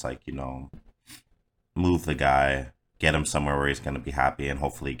 then it's like, you know, move the guy, get him somewhere where he's going to be happy and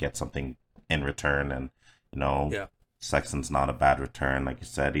hopefully get something in return. And, you know, Yeah. Sexton's not a bad return. Like you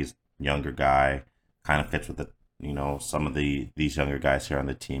said, he's a younger guy, kind of fits with the, you know, some of these younger guys here on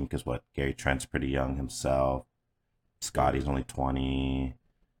the team because Gary Trent's pretty young himself. Scotty's only 20.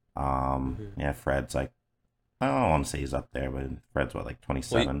 Yeah, Fred's like, I don't want to say he's up there, but Fred's like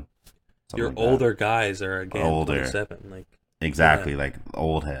 27. Your like that. older guys are, again, Older. 27. Like, Exactly, like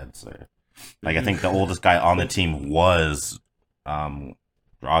old heads. Like I think the oldest guy on the team was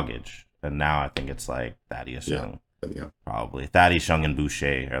Dragic, and now I think it's like Thaddeus Young, Yeah. probably. Thaddeus Young and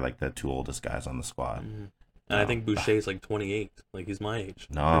Boucher are like the 2 oldest guys on the squad. and I think Boucher's like 28. Like, he's my age.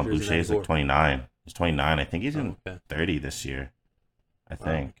 No, Pretty sure he's Boucher's like 94. 29. He's 29. I think he's in Oh, okay. 30 this year. I Wow.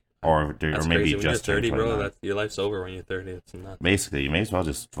 think, or That's maybe crazy. When just you're 30, turned bro, 29. your life's over when you're 30. It's nuts. Basically, you may as well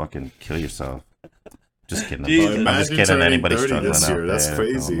just fucking kill yourself. Just kidding. Jesus. I'm just Imagine kidding. turning Anybody 30 struggling this out year. That's there,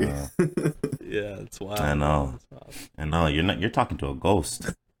 crazy. Yeah, it's wild. I know. It's wild. I know you're talking to a ghost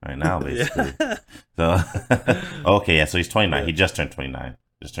right now, basically. Yeah. So okay, yeah. So he's 29. Yeah. He just turned 29.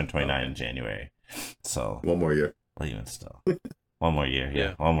 Just turned 29 in January. So One more year. well, even still, one more year.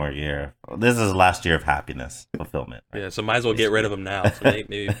 Yeah. One more year. This is his last year of happiness fulfillment. Right? Yeah, so might as well get rid of him now. So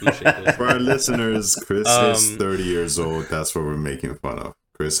maybe Boucher goes. For our listeners, Chris is Um, 30 years old. That's what we're making fun of.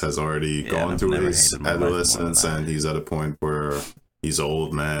 Chris has already Yeah, gone I've through never his hated my life more than adolescence that. and he's at a point where he's an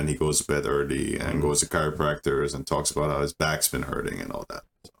old man. He goes to bed early and Mhm. goes to chiropractors and talks about how his back's been hurting and all that.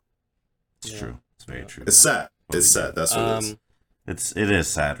 It's Yeah. true. It's very true. It's sad. What It's we sad. did. That's what it is. It is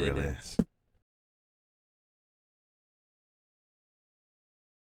sad, It really. is.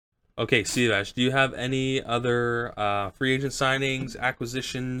 Okay, Sivash, do you have any other free agent signings,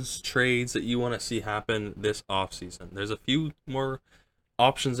 acquisitions, trades that you want to see happen this offseason? There's a few more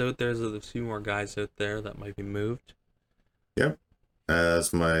options out there. There's a few more guys out there that might be moved.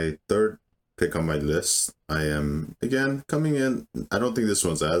 As my third pick on my list, I am again coming in. I don't think this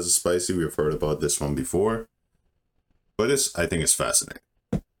one's as spicy. We've heard about this one before, but I think it's fascinating.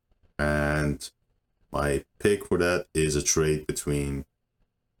 And my pick for that is a trade between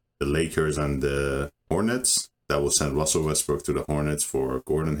the Lakers and the Hornets that will send Russell Westbrook to the Hornets for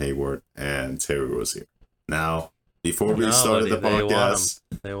Gordon Hayward and Terry Rozier. Now, before we No, started the they want podcast,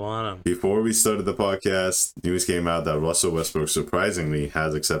 They want him. before we started the podcast, news came out that Russell Westbrook surprisingly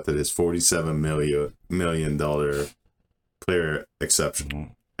has accepted his $47 million player exception.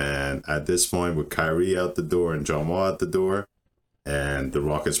 Mhm. And at this point, with Kyrie out the door and John Wall out the door, and the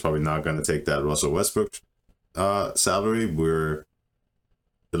Rockets probably not going to take that Russell Westbrook salary, where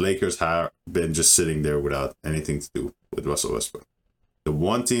the Lakers have been just sitting there without anything to do with Russell Westbrook. The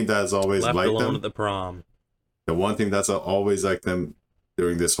one team that has always Left liked alone them, at the prom. the one team that's always liked them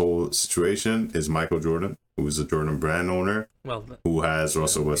during this whole situation is Michael Jordan, who is a Jordan brand owner, Well, who has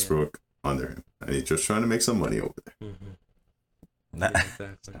Russell Yeah. Westbrook under him. And he's just trying to make some money over there. mhm. Yeah,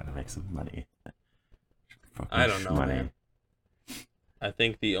 exactly. Trying to make some money. I don't know, Money. man. I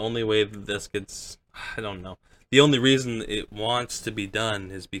think the only way that this gets, I don't know. The only reason it wants to be done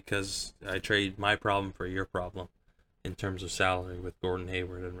is because I trade my problem for your problem in terms of salary with Gordon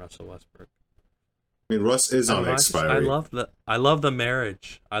Hayward and Russell Westbrook. I mean, Russ is I on don't know, expiry. I love the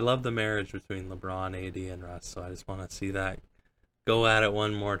marriage. I love the marriage between LeBron, AD, and Russ. So I just want to see that go at it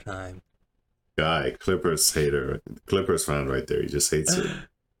one more time. Guy, Clippers hater, Clippers fan right there. He just hates it.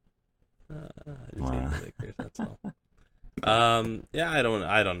 I just hate the Lakers, that's all. Yeah, I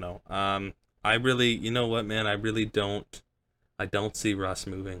don't know. I really, you know what, man? I don't see Russ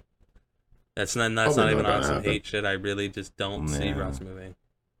moving. That's not Probably even not on gonna some happen. hate shit. I really just don't see Yeah. Russ moving.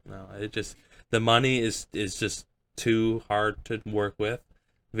 No, the money is just too hard to work with.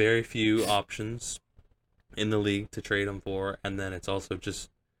 Very few options in the league to trade him for, and then it's also just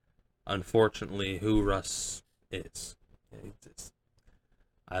unfortunately who Russ is.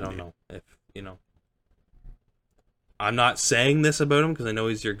 I don't know if I'm not saying this about him because I know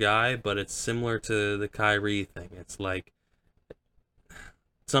he's your guy, but it's similar to the Kyrie thing. It's like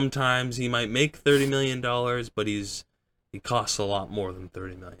sometimes he might make $30 million, but he costs a lot more than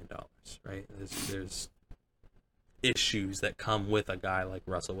 $30 million, right? There's issues that come with a guy like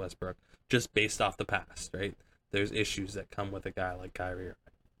Russell Westbrook just based off the past, right? There's issues that come with a guy like Kyrie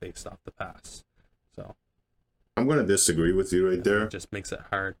based off the past. So I'm going to disagree with you right there. it just makes it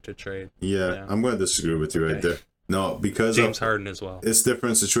hard to trade. Yeah, Yeah. I'm going to disagree with you right Okay. there. No, because James Harden as well. it's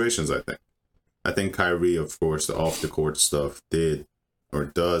different situations, I think. I think Kyrie, of course, the off-the-court stuff did or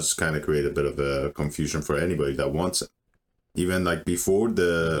does kind of create a bit of a confusion for anybody that wants it. Even like before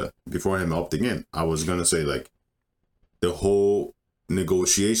him opting in, I was going to say like the whole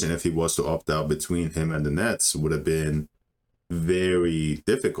negotiation, if he was to opt out between him and the Nets, would have been very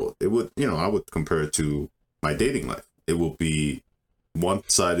difficult. It would, I would compare it to my dating life. It would be one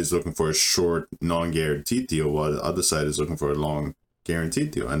side is looking for a short, non-guaranteed deal, while the other side is looking for a long,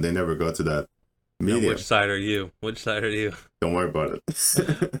 guaranteed deal, and they never got to that Now, medium. which side are you? Don't worry about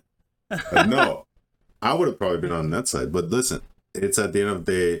it. But no, I would have probably been on that side. But listen, it's at the end of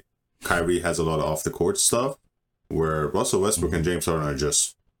the day, Kyrie has a lot of off-the-court stuff, where Russell Westbrook and James Harden are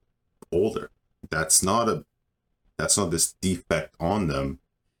just older. That's not this defect on them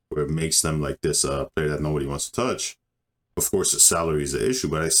where it makes them like this player that nobody wants to touch. Of course, the salary is an issue,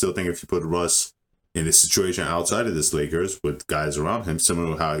 but I still think if you put Russ in a situation outside of this Lakers with guys around him,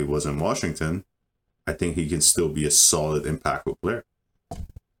 similar to how he was in Washington, I think he can still be a solid, impactful player.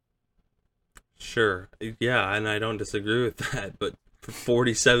 Sure. Yeah, and I don't disagree with that, but for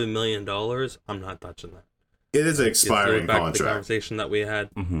 $47 million, I'm not touching that. It is an It goes expiring back to the contract. conversation that we had.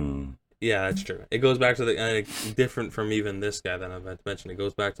 Mm-hmm. Yeah, that's true. It goes back to different from even this guy that I've mentioned. It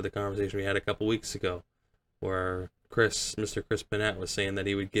goes back to the conversation we had a couple weeks ago, where Mr. Chris Bennett was saying that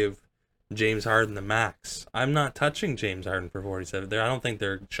he would give James Harden the max. I'm not touching James Harden for 47. I don't think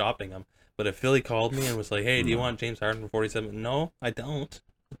they're shopping him. But if Philly called me and was like, "Hey, do you want James Harden for 47?" No, I don't.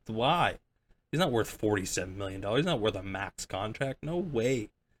 Why? He's not worth $47 million. He's not worth a max contract. No way.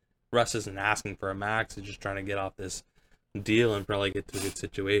 Russ isn't asking for a max. He's just trying to get off this deal and probably get to a good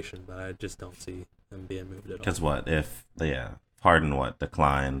situation. But I just don't see him being moved at all. Because if Harden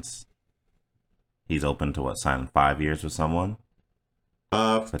declines, he's open to signing 5 years with someone.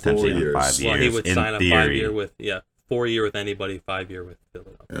 4 Potentially in years. 5 years. Well, he would in sign a theory. 5-year with 4-year with anybody, 5-year with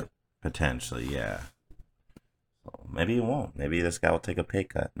Philadelphia. Yeah. Potentially, yeah. So maybe he won't. Maybe this guy will take a pay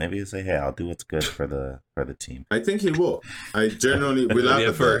cut. Maybe he'll say, "Hey, I'll do what's good for the team." I think he will. I generally we That'd laugh be a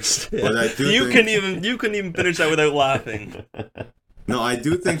at first. that, but I do you think, couldn't even finish that without laughing. No, I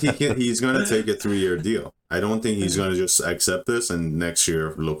do think he's going to take a 3-year deal. I don't think he's going to just accept this and next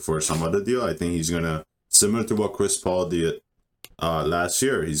year look for some other deal. I think he's going to, similar to what Chris Paul did last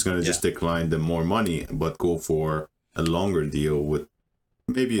year, he's going to just decline the more money but go for a longer deal with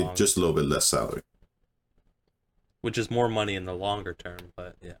maybe just a little bit less salary. Which is more money in the longer term,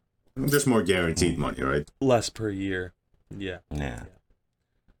 but yeah. Just more guaranteed money, right? Less per year. Yeah. Yeah.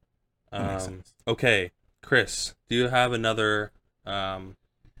 That makes sense. Okay, Chris, do you have another option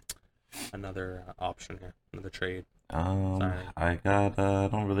here, another trade? Sorry. I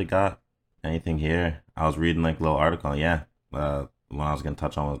don't really got anything here. I was reading like a little article, when I was gonna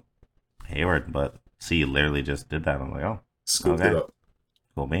touch on with Hayward, but you literally just did that. I'm like, oh, Scoop Okay. it up.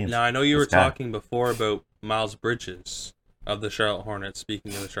 cool beans. Now, I know you were This guy. talking before about Miles Bridges of the Charlotte Hornets.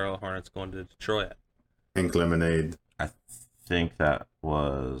 Speaking of the Charlotte Hornets going to Detroit. Pink lemonade. I think that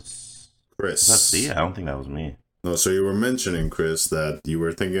was Chris. let's see. I don't think that was me. No, so you were mentioning, Chris, that you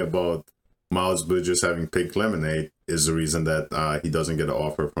were thinking about Miles Bridges having pink lemonade is the reason that he doesn't get an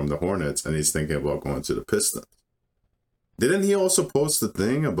offer from the Hornets and he's thinking about going to the Pistons. Didn't he also post the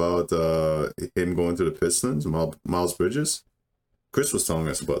thing about him going to the Pistons, Miles Bridges? Chris was telling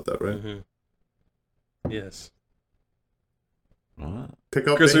us about that, right? Mm-hmm. Yes. What? Pick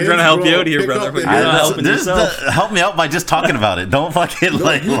up Chris, the we're hints, trying to help bro. you out here, Pick brother, up but the you're not hints. helping yourself. Help me out by just talking about it. Don't fucking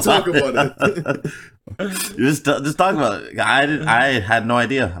No, you talk about it. Just talk about it. I had no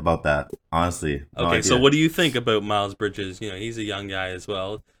idea about that. Honestly. No Okay, idea. so what do you think about Miles Bridges? You know, he's a young guy as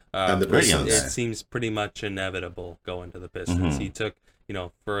well. And the Very young It Pistons. guy. seems pretty much inevitable going to the Pistons. Mhm. He took, you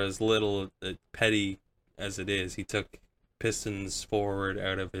know, for as little petty as it is, he took Pistons forward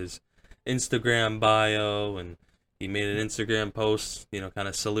out of his Instagram bio, and he made an Instagram post, you know, kind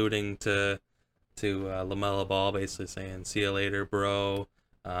of saluting to LaMelo Ball, basically saying "See you later, bro."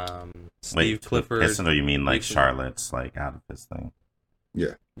 Steve Wait, Clifford, Piston, or you mean like Mason- Charlotte's like out of his thing?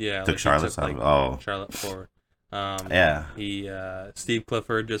 yeah, Took like he Charlotte's took, out of- like, oh. Charlotte forward. Yeah. He Steve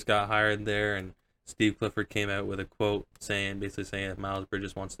Clifford just got hired there, and Steve Clifford came out with a quote basically saying, if Miles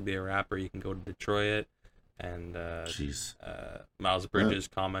Bridges wants to be a rapper, you can go to Detroit. And Jeez. Miles Bridges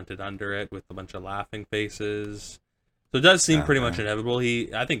commented under it with a bunch of laughing faces. So it does seem pretty much inevitable.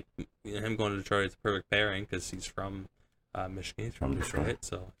 I think him going to Detroit is a perfect pairing because he's from Michigan. He's from Detroit,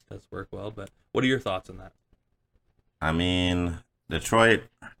 so it does work well. But what are your thoughts on that? I mean, Detroit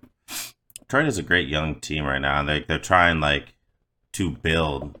is a great young team right now. They're trying like to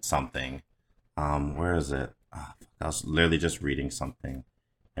build something. Where is it? I was literally just reading something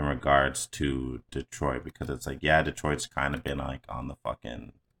in regards to Detroit, because it's like, yeah, Detroit's kind of been like on the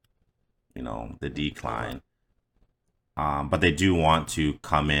fucking, the decline. But they do want to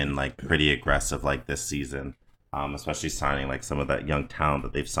come in like pretty aggressive like this season, especially signing like some of that young talent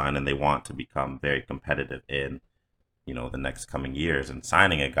that they've signed, and they want to become very competitive in, the next coming years. And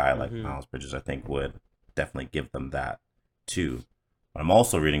signing a guy like Miles Bridges, I think, would definitely give them that too. But I'm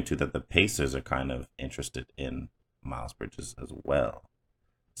also reading too that the Pacers are kind of interested in Miles Bridges as well.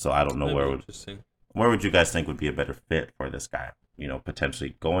 So I don't know where would you guys think would be a better fit for this guy?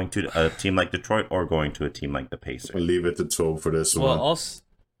 Potentially going to a team like Detroit or going to a team like the Pacers. I'll leave it to Toe for this one.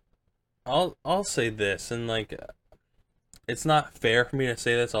 Well, I'll say this, and like, it's not fair for me to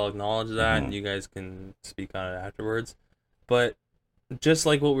say this. I'll acknowledge that, and you guys can speak on it afterwards. But just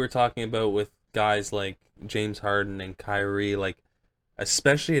like what we were talking about with guys like James Harden and Kyrie, like,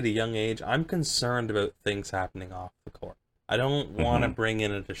 especially at a young age, I'm concerned about things happening off the court. I don't want to bring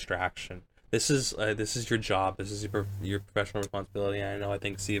in a distraction. This is your job. This is your professional responsibility. And I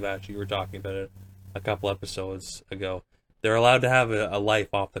think Steve, actually, you were talking about it a couple episodes ago. They're allowed to have a life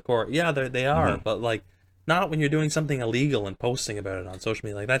off the court. Yeah, they are, but like, not when you're doing something illegal and posting about it on social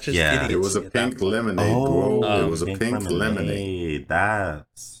media. Like, that's just idiocy. It was a pink lemonade, bro. It was a pink lemonade.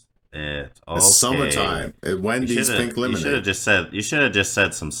 That's it. Okay. It's summertime. Wendy's pink lemonade. You should have just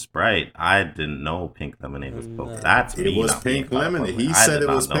said some Sprite. I didn't know pink lemonade was pink. That's It me. was not being pink lemonade. He I said did it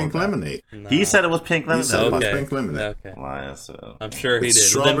not was know pink that. lemonade. No. He said it was pink lemonade. He said it was Okay. pink lemonade. Okay. Liar, I'm sure he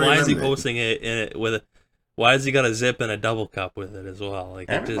It's did. But then why is he strawberry posting it in it with a? Why has he got a zip and a double cup with it as well? Like,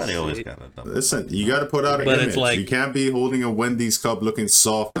 Everybody always got a double. Listen, you got to put out an But image. it's like- You can't be holding a Wendy's cup looking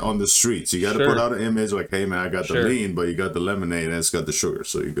soft on the streets. You got to Sure. put out an image like, hey man, I got the Sure. lean, but you got the lemonade and it's got the sugar,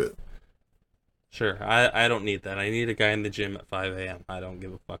 so you're good. Sure, I don't need that. I need a guy in the gym at 5 a.m. I don't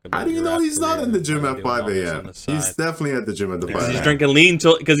give a fuck about. How do you your know rap he's not career. in the gym I'm at doing 5 all this on a.m.? the He's side. definitely at the gym at the 5 Because he's a.m.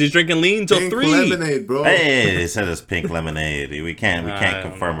 drinking lean till 3. lemonade, bro. Hey, they said it's pink lemonade. We can't I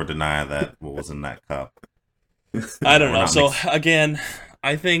don't confirm or deny that what was in that cup. I don't We're know. not So mixed. again,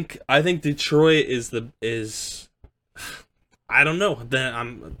 I think Detroit is. I don't know. Then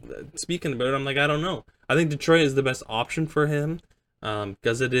I'm speaking about it. I'm like, I don't know. I think Detroit is the best option for him,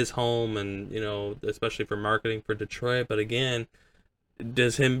 because it is home, and especially for marketing for Detroit. But again,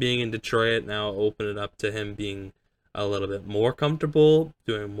 does him being in Detroit now open it up to him being a little bit more comfortable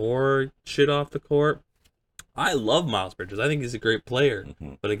doing more shit off the court? I love Miles Bridges. I think he's a great player.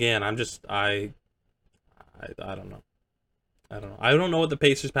 But again, I don't know. I don't know what the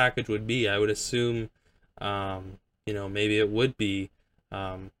Pacers package would be. I would assume, maybe it would be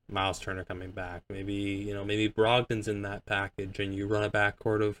Miles Turner coming back. Maybe Brogdon's in that package, and you run a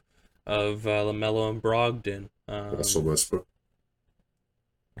backcourt of LaMelo and Brogdon. Russell Westbrook.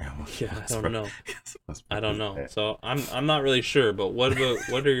 Yeah, I don't know. So I'm not really sure. But what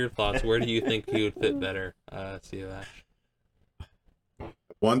are your thoughts? Where do you think he would fit better, Siavash?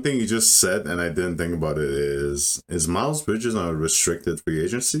 One thing you just said, and I didn't think about it, is Miles Bridges on a restricted free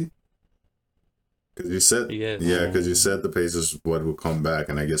agency? Because you said, Yes. yeah, because you said the Pacers will come back,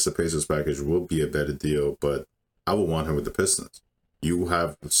 and I guess the Pacers package will be a better deal, but I would want him with the Pistons. You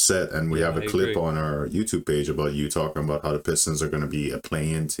have said, and we have a clip agree. on our YouTube page about you talking about how the Pistons are going to be a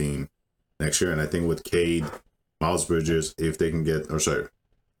play-in team next year, and I think with Cade, Miles Bridges, if they can get,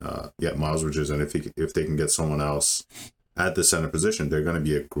 Miles Bridges, and if they can get someone else at the center position, they're going to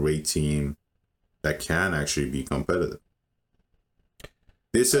be a great team that can actually be competitive.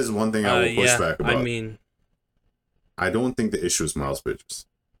 This is one thing I will push back about. I mean, I don't think the issue is Miles Bridges.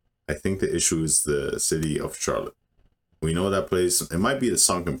 I think the issue is the city of Charlotte. We know that place. It might be the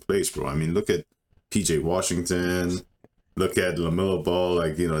sunken place, bro. I mean, look at PJ Washington. Look at LaMelo Ball.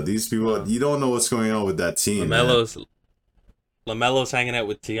 Like, these people, you don't know what's going on with that team. LaMelo's hanging out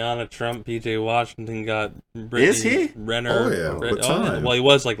with Tiana Trump. PJ Washington got Brittany Is he? Renner. Oh, yeah. Well, he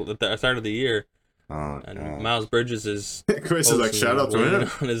was like at the start of the year. Oh, And God. Miles Bridges is Chris is like, shout out to him.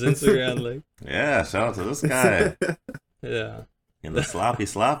 on his Instagram. Like, Yeah, shout out to this guy. yeah. In the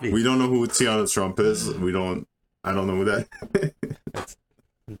sloppy. We don't know who Tiana Trump is. I don't know who that.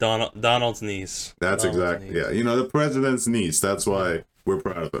 Donald's niece. That's Donald's exactly, niece. yeah. The president's niece. That's why we're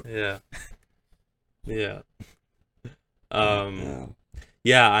proud of him. Yeah. Yeah.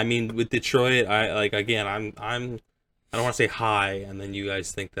 Yeah, I mean, with Detroit, I don't want to say high, and then you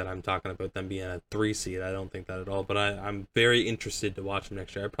guys think that I'm talking about them being a 3 seed. I don't think that at all, but I'm very interested to watch them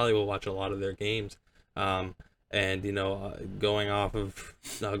next year. I probably will watch a lot of their games. And going off of,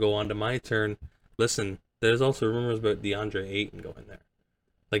 I'll go on to my turn. Listen, there's also rumors about DeAndre Ayton going there.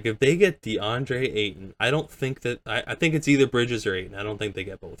 Like, if they get DeAndre Ayton, I don't think that I think it's either Bridges or Ayton. I don't think they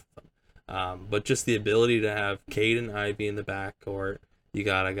get both of them. But just the ability to have Caden Ivey in the backcourt, you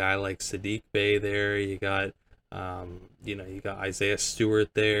got a guy like Sadiq Bey there. You got you got Isaiah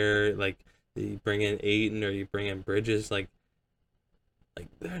Stewart there. Like, you bring in Ayton or you bring in Bridges. Like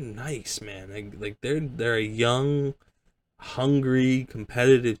they're nice, man. Like they're a young, hungry,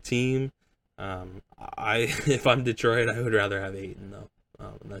 competitive team. If I'm Detroit, I would rather have Ayton though.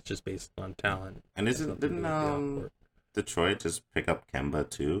 That's just based on talent. And didn't Detroit just pick up Kemba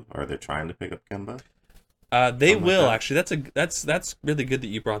too? Or they're trying to pick up Kemba? They Something will like that? actually. That's really good that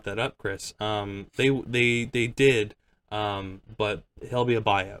you brought that up, Chris. They did, but he'll be a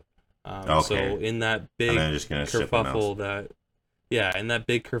buyout. Okay. So in that big And they're just gonna ship him kerfuffle in that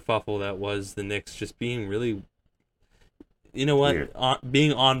big kerfuffle that was the Knicks just being really, Weird.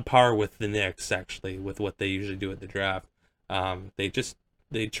 being on par with the Knicks actually with what they usually do at the draft.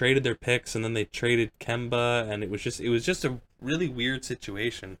 They traded their picks and then they traded Kemba, and it was just a really weird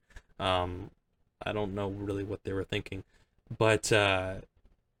situation. I don't know really what they were thinking, but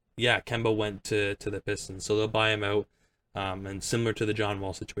Kemba went to the Pistons, so they'll buy him out. And similar to the John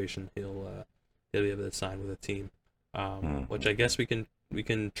Wall situation, he'll be able to sign with a team, which I guess we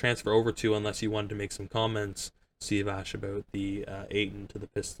can transfer over to, unless you wanted to make some comments, Steve Ash, about the Ayton to the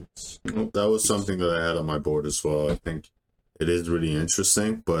Pistons. That was something that I had on my board as well. I think it is really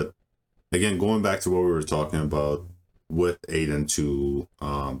interesting, but again, going back to what we were talking about with Ayton to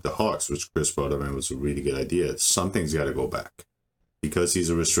the Hawks, which Chris brought up and was a really good idea. Something's got to go back because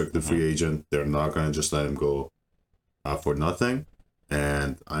he's a restricted free agent. They're not going to just let him go for nothing.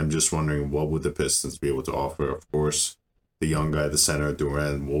 And I'm just wondering, what would the Pistons be able to offer? Of course, the young guy, the center,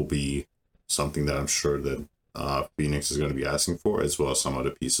 Durant, will be something that I'm sure that Phoenix is going to be asking for, as well as some other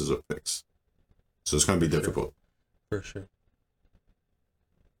pieces of picks. So it's going to be difficult. For sure.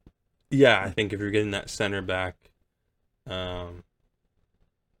 Yeah, I think if you're getting that center back,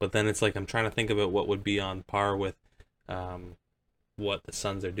 but then it's like I'm trying to think about what would be on par with what the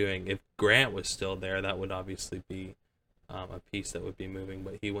Suns are doing. If Grant was still there, that would obviously be a piece that would be moving,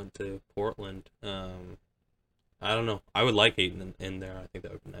 but he went to Portland. I don't know. I would like Ayton in there. I think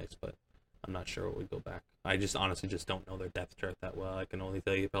that would be nice, but I'm not sure what would go back. I just honestly just don't know their depth chart that well. I can only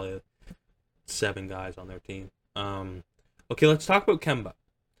tell you probably 7 guys on their team. Okay, let's talk about Kemba.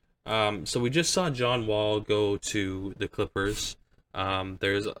 So we just saw John Wall go to the Clippers.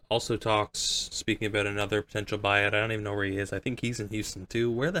 There's also talks, speaking about another potential buyout. I don't even know where he is. I think he's in Houston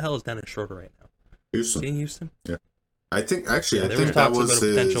too. Where the hell is Dennis Schroeder right now? Is he in Houston? Yeah. I think there talks was about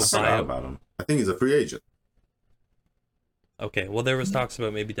a potential his... buyout. About him. I think he's a free agent. Okay, well, there was talks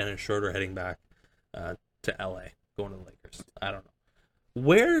about maybe Dennis Schroeder heading back to LA, going to the Lakers. I don't know.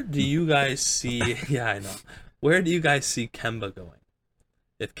 Where do you guys see... Yeah, I know. Where do you guys see Kemba going?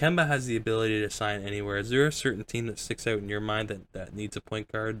 If Kemba has the ability to sign anywhere, is there a certain team that sticks out in your mind that needs a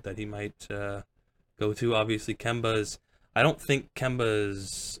point guard that he might go to? Obviously, I don't think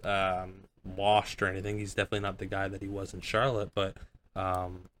Kemba's washed or anything. He's definitely not the guy that he was in Charlotte, but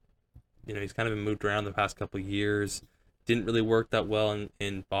he's kind of been moved around the past couple of years. Didn't really work that well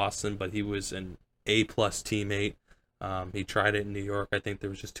in Boston, but he was an A+ teammate. He tried it in New York. I think there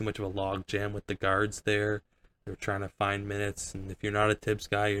was just too much of a log jam with the guards there. They were trying to find minutes, and if you're not a Tibbs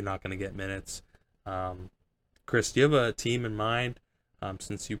guy, you're not going to get minutes. Chris, do you have a team in mind,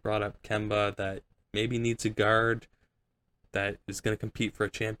 since you brought up Kemba, that maybe needs a guard that is going to compete for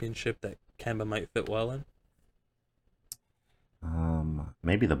a championship that Kemba might fit well in?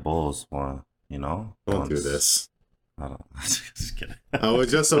 Maybe the Bulls want, Don't do this. I don't. Just kidding. I was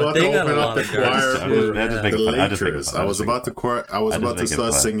just about they to got open a up lot the of guards, choir too. for I just the make fun. I just make Lakers. fun. I was about to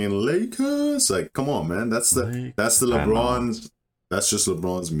start fun. singing Lakers. Like, come on, man. That's the I know. LeBron's. That's just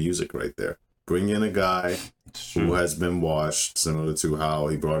LeBron's music right there. Bring in a guy It's who true. has been washed, similar to how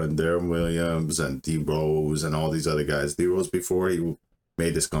he brought in Darren Williams and D Rose and all these other guys. D Rose before he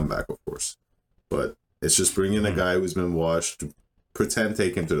made his comeback, of course, but it's just bringing a guy who's been washed to pretend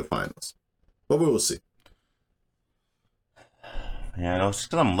take him to the finals. But we will see. Yeah, no, it's just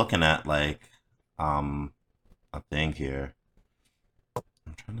 'cause I'm looking at like a thing here.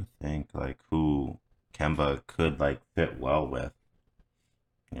 I'm trying to think like who Kemba could like fit well with.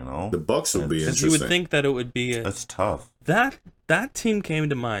 You know, The Bucks will be It's- Because interesting. you would think that it would be That's tough. that team came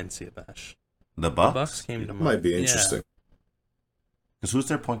to mind, Siavash. The The Bucks. Bucks came to mind. Might be Yeah. interesting. Because who's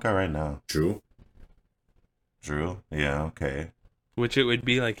their point guard right now? Drew. Drew. Yeah. Okay. Which it would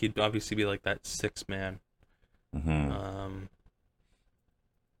be like he'd obviously be like that 6-man. Hmm.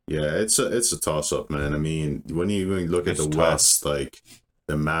 Yeah, it's a toss up, man. I mean, when you look at It's the tough. West, like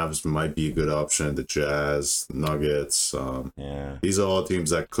the Mavs might be a good option. The Jazz, Nuggets. Yeah. These are all teams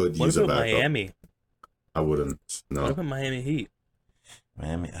that could What use a about backup. Miami? I wouldn't. What No, about Miami Heat?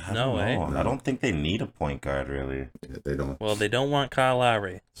 Miami. I No don't way. know. I don't think they need a point guard really. yeah, they don't. Well, they don't want Kyle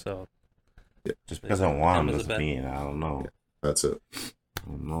Lowry, so Just because I want him Kemba's a doesn't bet. mean I don't know. That's it. I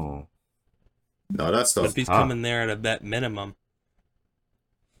don't know. No, that's but tough. if he's coming there at a vet minimum,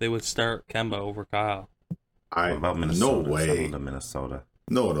 they would start Kemba over Kyle. What about Minnesota? No Settle way. to Minnesota.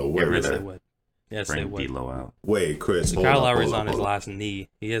 No, Get rid Yes, of they it. would. Yes, they Bring would. D'Lo out. Wait, Chris. Hold Kyle up, Lowry's hold up, on his hold up. last knee.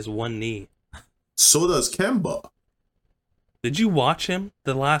 He has one knee. So does Kemba. Did you watch him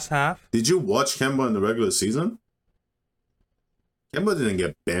the last half? Did you watch Kemba in the regular season? Kemba didn't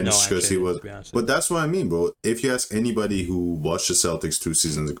get No, benched because actually, he was. to be honest But with you. that's what I mean, bro. If you ask anybody who watched the Celtics 2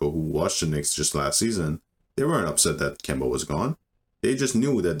 seasons ago, who watched the Knicks just last season, they weren't upset that Kemba was gone. They just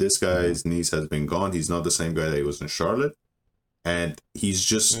knew that this guy's knees has been gone. He's not the same guy that he was in Charlotte. And he's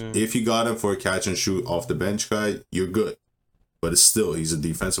just, if you got him for a catch and shoot off the bench guy, you're good. But it's still, he's a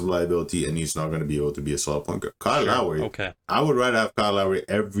defensive liability and he's not going to be able to be a solid point guard. Kyle Sure, Lowry, okay. I would rather have Kyle Lowry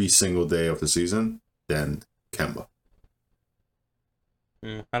every single day of the season than Kemba.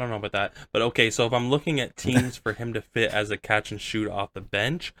 I don't know about that. But okay, so if I'm looking at teams for him to fit as a catch and shoot off the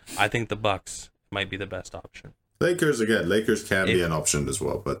bench, I think the Bucks might be the best option. Lakers can be If- an option as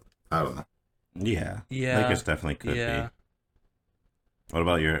well, but I don't know. Yeah. Yeah. Lakers definitely could Yeah. be. What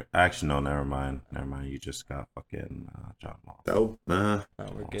about your action? No, never mind. Never mind. You just got fucking John Wall. Oh, Oh,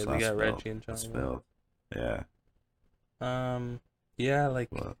 we're good. So We that's got spilled. Reggie and That's John. spilled. Yeah. Yeah, like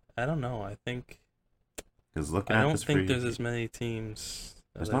But I don't know. I think because looking I at don't this think free- there's as many teams.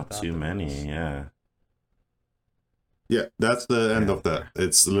 There's as I not thought too there many. was. Yeah. yeah, that's the end Yeah. of that.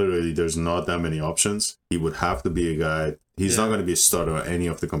 It's literally, there's not that many options. He would have to be a guy. He's not Yeah. going to be a starter on any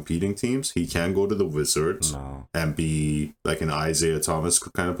of the competing teams. He can go to the Wizards No. and be like an Isaiah Thomas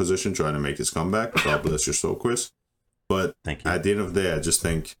kind of position, trying to make his comeback. God bless your soul, Chris. But Thank you. at the end of the day, I just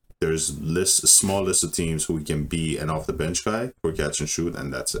think there's a small list of teams who can be an off the bench guy for catch and shoot,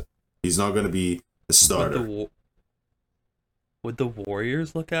 and that's it. He's not going to be a Would starter. would the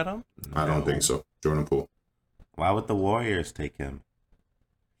Warriors look at him? I don't No. think so. Jordan Poole. Why would the Warriors take him?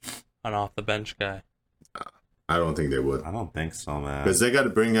 An off the bench guy. I don't think they would. I don't think so, man. Because they got to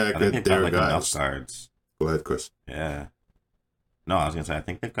bring I back think they've got their like enough guys. guards. Go ahead, Chris. Yeah. No, I was gonna say I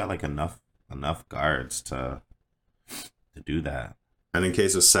think they've got like enough guards to do that. And in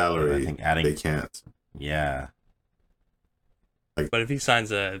case of I salary, think adding they can't. yeah. But if he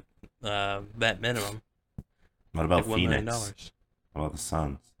signs a vet minimum, What about like $1 million. Phoenix? What about the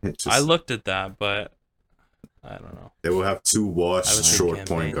Suns? It's I just- looked at that, but I don't know. they will have two I would washed take short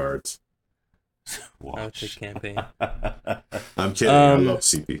campaign. point guards. I would Watch. take campaign. I'm kidding. I Um, love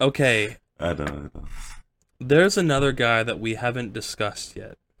CP. Okay, I don't. there's another guy that we haven't discussed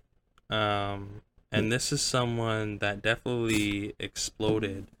yet. And this is someone that definitely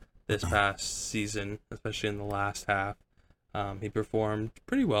exploded this past season, especially in the last half. He performed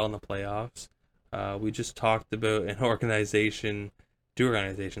pretty well in the playoffs. We just talked about an organization, two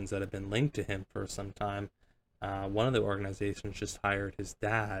organizations that have been linked to him for some time. One of the organizations just hired his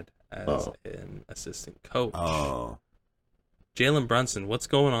dad as an assistant coach. Oh, Jalen Brunson, what's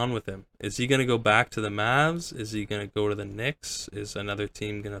going on with him? Is he going to go back to the Mavs? Is he going to go to the Knicks? Is another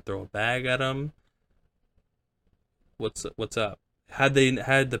team going to throw a bag at him? What's up? Had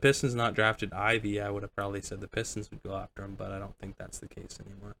the Pistons not drafted Ivy, I would have probably said the Pistons would go after him, but I don't think that's the case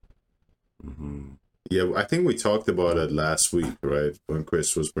anymore. mm-hmm. Yeah, I think we talked about it last week, right? When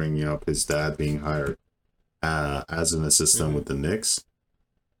Chris was bringing up his dad being hired as an assistant with the Knicks.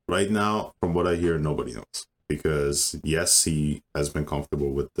 Right now, from what I hear, nobody knows. because yes, he has been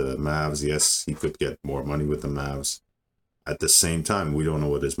comfortable with the Mavs. Yes, he could get more money with the Mavs. At the same time, we don't know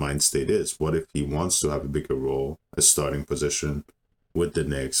what his mind state is. What if he wants to have a bigger role, a starting position with the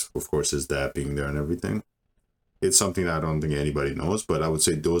Knicks? Of course, his dad being there and everything. It's something that I don't think anybody knows, but I would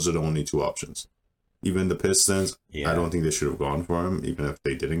say those are the only two options. Even the Pistons, I don't think they should have gone for him, even if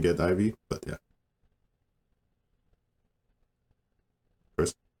they didn't get Ivy. But yeah.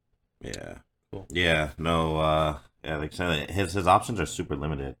 Chris? Yeah. Cool. Yeah. No. Yeah. Like I said, his options are super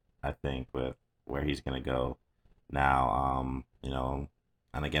limited. I think with where he's gonna go now. You know,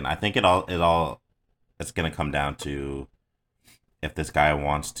 and again, I think it's gonna come down to if this guy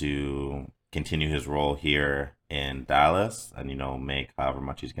wants to continue his role here in Dallas and, you know, make however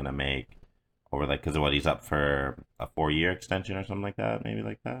much he's gonna make over, like, because what he's up for a 4-year extension or something like that, maybe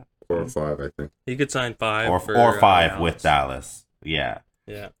like that. 4 or 5, I think. He could sign 5 or 5 with Dallas. Yeah.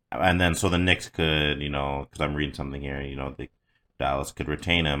 Yeah. And then so the Knicks could, you know, because I'm reading something here, you know, Dallas could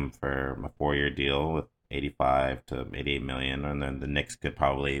retain him for a 4-year deal with 85 to 88 million, and then the Knicks could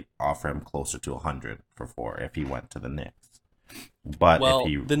probably offer him closer to 100 for 4 if he went to the Knicks. But if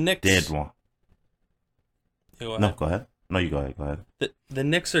he the Knicks did want, go go ahead. No, you go ahead. Go ahead. The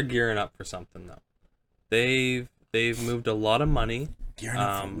Knicks are gearing up for something though. They've moved a lot of money. Gearing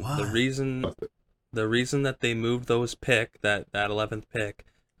up for what? The reason that they moved those that 11th pick,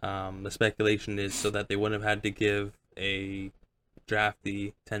 the speculation is so that they wouldn't have had to give a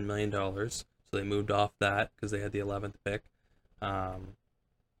draftee $10 million. So they moved off that because they had the 11th pick.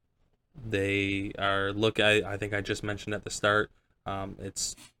 They are I think I just mentioned at the start.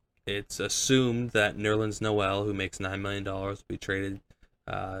 It's assumed that Nerlens Noel, who makes $9 million, will be traded.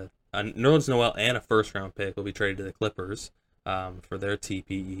 Nerlens Noel and a first-round pick will be traded to the Clippers for their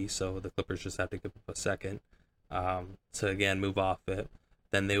TPE. So the Clippers just have to give up a second to again move off it.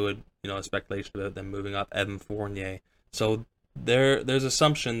 Then they would, you know, a speculation about them moving up Evan Fournier. So there's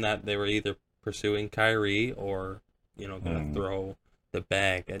assumption that they were either pursuing Kyrie or, you know, going to throw the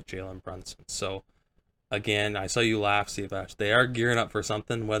bag at Jalen Brunson. So again, I saw you laugh, Steve Ash. They are gearing up for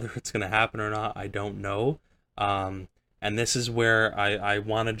something. Whether it's going to happen or not, I don't know. And this is where I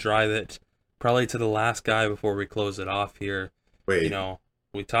want to drive it probably to the last guy before we close it off here. Wait. You know,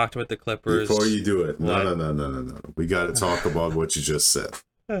 we talked about the Clippers. Before you do it, no. We got to talk about what you just said.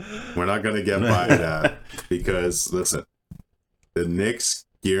 We're not going to get by that because, listen, the Knicks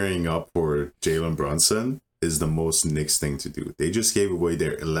gearing up for Jalen Brunson is the most Knicks thing to do. They just gave away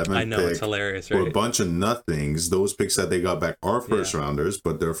their 11th I know, pick it's hilarious, for right? a bunch of nothings. Those picks that they got back are first rounders,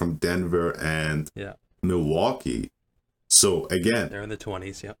 but they're from Denver and Milwaukee. So again, they're in the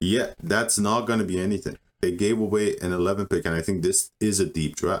 20s. Yeah, that's not going to be anything. They gave away an 11th pick, and I think this is a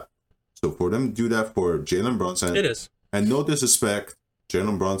deep draft. So for them to do that for Jalen Brunson, it is. And no disrespect,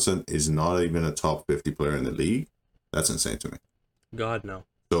 Jalen Brunson is not even a top 50 player in the league. That's insane to me. God, no.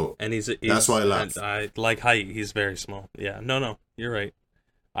 So and he's that's why I laughed. I like height. He's very small. Yeah, no, you're right.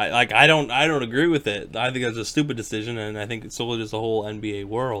 I don't agree with it. I think it's a stupid decision, and I think so does the whole NBA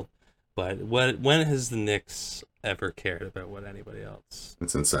world. But when has the Knicks ever cared about what anybody else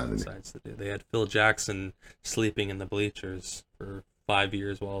it's insanity decides to do? They had Phil Jackson sleeping in the bleachers for 5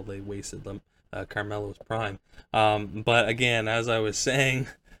 years while they wasted them Carmelo's prime. But again, as I was saying,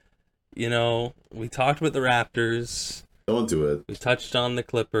 you know, we talked about the Raptors. Don't do it. We touched on the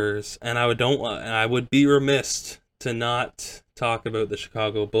Clippers, and I would be remiss to not talk about the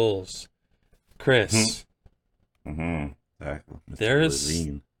Chicago Bulls. Chris, Exactly.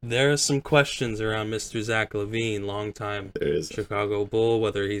 there are some questions around Mr. Zach LaVine, longtime Chicago Bull,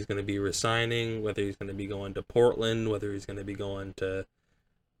 whether he's going to be resigning, whether he's going to be going to Portland, whether he's going to be going to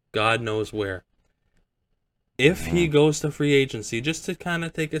God knows where. If he goes to free agency, just to kind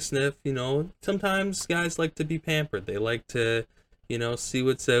of take a sniff, you know, sometimes guys like to be pampered. They like to, you know, see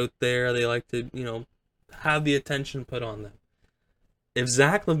what's out there. They like to, you know, have the attention put on them. If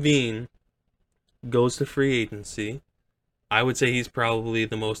Zach LaVine goes to free agency, I would say he's probably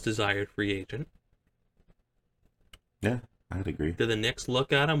the most desired free agent. Yeah, I'd agree. Do the Knicks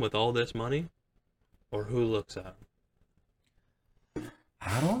look at him with all this money? Or who looks at him?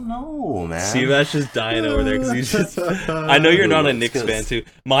 I don't know, man. Sivash is dying over there because he's just. I know you're not a Knicks fan too.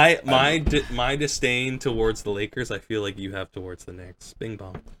 My disdain towards the Lakers, I feel like you have towards the Knicks. Bing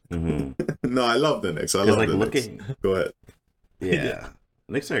bong. No, I love the Knicks. I love the Knicks. Go ahead. Yeah,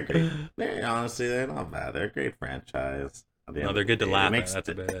 Knicks are great. Honestly, they're not bad. They're a great franchise. No, they're good to laugh at. That's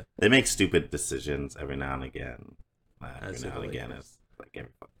about it. They make stupid decisions every now and again. It's like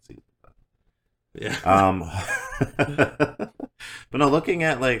every fucking season. Yeah. But no, looking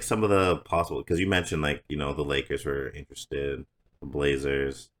at like some of the possible, because you mentioned like, you know, the Lakers were interested, the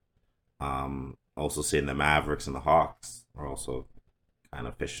Blazers. also seeing the Mavericks and the Hawks are also kind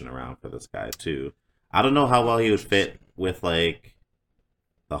of fishing around for this guy too. I don't know how well he would fit with like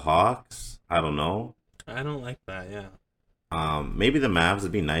the Hawks. I don't know. I don't like that. Yeah. Maybe the Mavs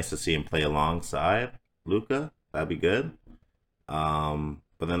would be nice to see him play alongside Luka. That'd be good.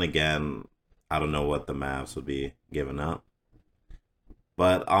 But then again, I don't know what the Mavs would be giving up.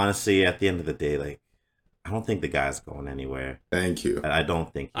 But honestly, at the end of the day, like I don't think the guy's going anywhere. Thank you. I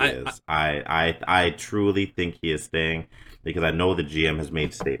don't think he is. I truly think he is staying because I know the GM has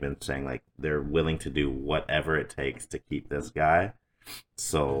made statements saying like they're willing to do whatever it takes to keep this guy.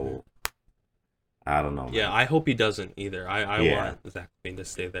 So I don't know. Yeah, man. I hope he doesn't either. I Yeah. want Zach LaVine to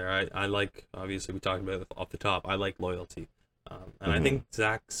stay there. I like, obviously we talked about it off the top. I like loyalty, and I think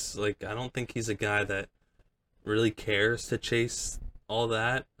Zach's like, I don't think he's a guy that really cares to chase all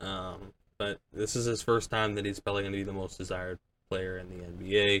that. But this is his first time that he's probably going to be the most desired player in the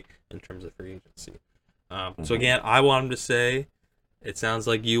NBA in terms of free agency. So again, I want him to stay. It sounds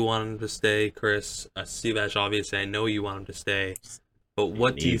like you want him to stay, Chris. Steve Ash, obviously, I know you want him to stay. But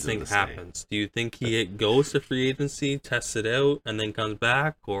what do you needs him think to stay. happens? Do you think he goes to free agency, tests it out, and then comes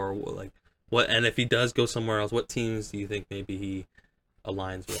back, or like what? And if he does go somewhere else, what teams do you think maybe he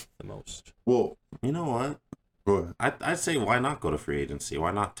aligns with the most? Well, You know what? go ahead. I'd say why not go to free agency?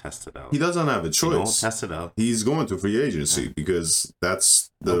 Why not test it out? He doesn't have a You know, choice. test it out. He's going to free agency because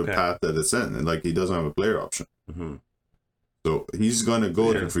that's the Okay. path that it's in. And like he doesn't have a player option. Mm-hmm. So he's gonna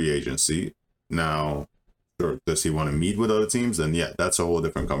go Yeah. to free agency. Now, sure, does he want to meet with other teams? Then yeah, that's a whole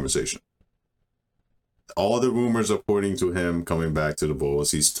different conversation. All the rumors are pointing to him coming back to the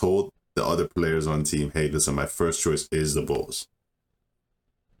Bulls. He's told the other players on the team, hey, listen, my first choice is the Bulls.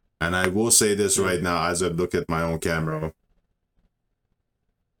 And I will say this right now as I look at my own camera.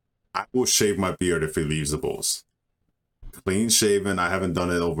 I will shave my beard if he leaves the Bulls. Clean shaven. I haven't done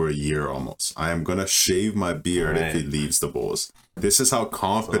it over a year almost. I am gonna shave my beard if he Right. leaves the Bulls. This is how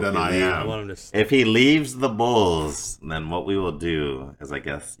confident I I am. want him to stay. If he leaves the Bulls, then what we will do is, I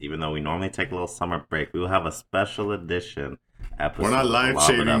guess, even though we normally take a little summer break, we will have a special edition episode. We're not live Lob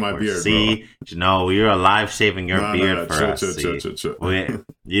It shaving Up my where- beard, See, no, you're live shaving your No, beard no, for chill, us. chill, see. chill, chill.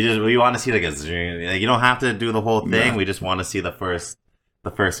 We want to see like a zoom. Like, you don't have to do the whole thing. Nah. We just want to see the first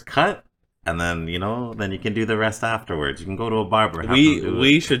cut, and then then you can do the rest afterwards. You can go to a barber. Have them do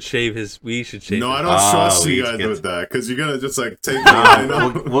We it. should shave his. We should shave. No, his- I don't trust we you guys get- with that because you're gonna just like take.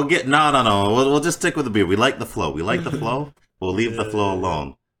 No, we'll get no. We'll just stick with the beard. We like the flow. We'll leave the flow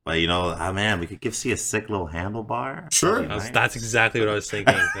alone. But man, we could see a sick little handlebar. Sure. That'd be That's, nice. that's exactly what I was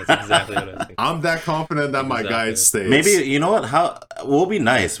thinking. That's exactly what I was thinking. I'm that confident that my Exactly. guy stays. Maybe you know what? How we'll be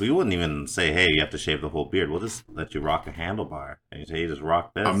nice. We wouldn't even say, "Hey, you have to shave the whole beard." We'll just let you rock a handlebar, and you say, "You just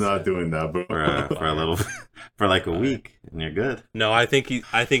rock this." I'm not doing that, bro. for a little for like a week, and you're good. No, I think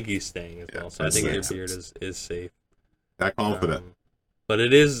he's staying as well. So I that think your makes beard sense. is safe. that confident. But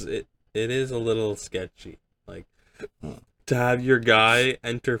it is a little sketchy. Like to have your guy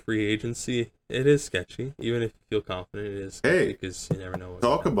enter free agency, it is sketchy. Even if you feel confident, it is sketchy Hey, because you never know.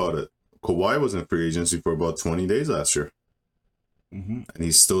 Talk about it. Kawhi was in free agency for about 20 days last year, and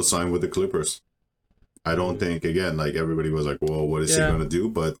he's still signed with the Clippers. I don't think, again, like everybody was like, well, what is he Yeah. going to do?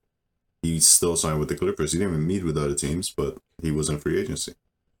 But he's still signed with the Clippers. He didn't even meet with other teams, but he was in free agency.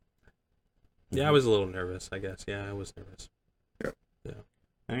 Yeah, I was a little nervous. I guess. Yeah, I was nervous.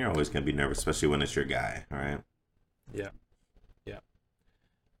 And you're always gonna be nervous, especially when it's your guy, all right? Yeah.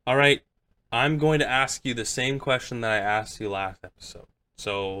 All right. I'm going to ask you the same question that I asked you last episode.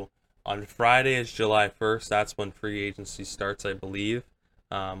 So on Friday is July 1st. That's when free agency starts, I believe.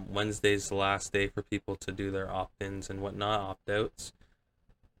 Wednesday's the last day for people to do their opt-ins and whatnot, opt-outs.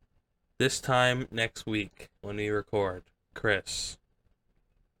 This time next week when we record, Chris,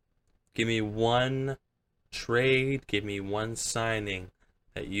 give me one trade, give me one signing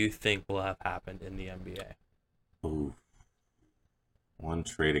that you think will have happened in the NBA. Ooh. One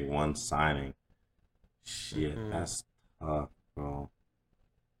trading, one signing. Shit, Mhm. that's tough, bro.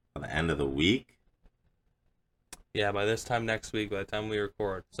 For the end of the week? Yeah, by this time next week, by the time we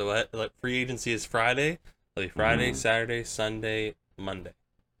record. So like free agency is Friday. It'll be Friday, Saturday, Sunday, Monday.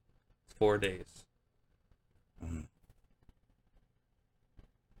 It's 4 days.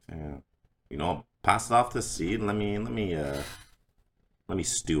 Yeah. Pass it off to Seed. Let me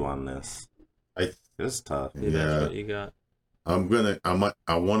stew on this. I This is tough. That's Yeah. what you got. I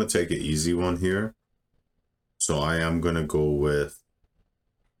want to take an easy one here. So I am going to go with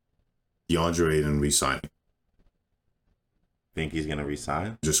DeAndre Ayton re-signing. Think he's gonna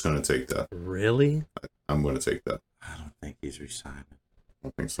resign? Just going to take that. Really? I'm going to take that. I don't think he's resigning. I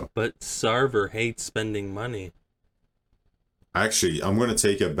don't think so. But Sarver hates spending money. Actually, I'm gonna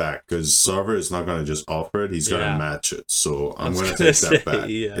take it back because Sarver is not gonna just offer it; he's Yeah. gonna match it. So I'm was gonna gonna take that say, back.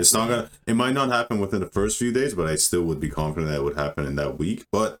 yeah. It's not gonna. It might not happen within the first few days, but I still would be confident that it would happen in that week.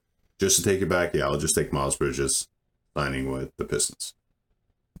 But just to take it back, yeah, I'll just take Miles Bridges signing with the Pistons.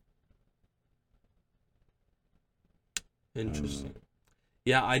 Interesting.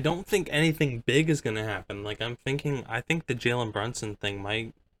 Yeah, I don't think anything big is gonna happen. Like I think the Jalen Brunson thing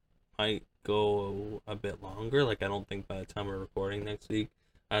might go a bit longer. Like I don't think by the time we're recording next week,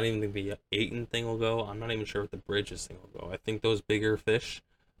 I don't even think the Ayton thing will go. I'm not even sure if the Bridges thing will go. I think those bigger fish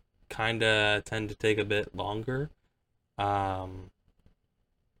kind of tend to take a bit longer. I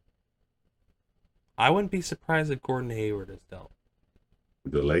wouldn't be surprised if Gordon Hayward is dealt.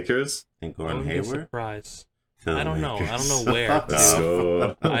 The Lakers. I think I Gordon wouldn't be Hayward. surprised. To the I don't know. I Lakers. don't know where.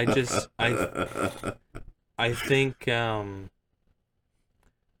 So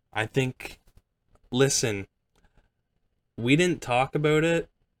I think listen, we didn't talk about it,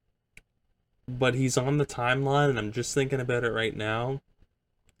 but he's on the timeline and I'm just thinking about it right now.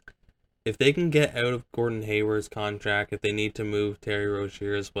 If they can get out of Gordon Hayward's contract, if they need to move Terry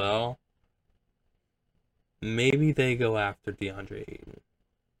Rozier as well, maybe they go after DeAndre Ayton.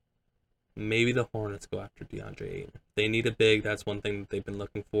 Maybe the Hornets go after DeAndre Ayton. They need a big. That's one thing that they've been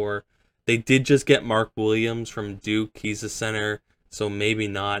looking for. They did just get Mark Williams from Duke. He's a center, so maybe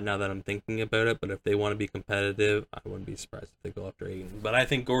not now that I'm thinking about it. But if they want to be competitive, I wouldn't be surprised if they go after Ayton. But I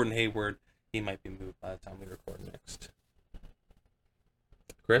think Gordon Hayward, he might be moved by the time we record next.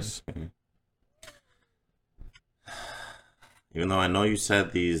 Chris? Even though I know you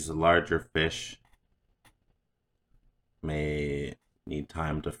said these larger fish may need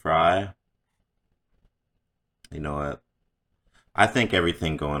time to fry, you know what? I think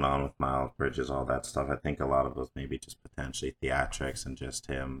everything going on with Miles Bridges, all that stuff, I think a lot of those maybe just potentially theatrics and just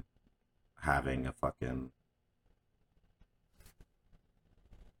him having a fucking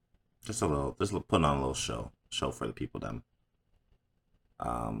just putting on a little show for the people then.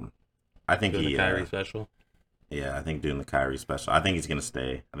 I think Doing the Kyrie special. Yeah, I think doing the Kyrie special. I think he's gonna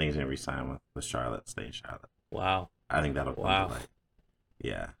stay. I think he's gonna resign with Charlotte, stay in Charlotte. Wow. I think that'll come to light.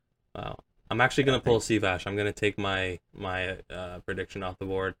 Yeah. Wow. I'm actually gonna pull Sevash. I'm gonna take my prediction off the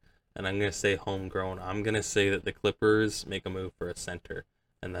board, and I'm gonna say homegrown. I'm gonna say that the Clippers make a move for a center,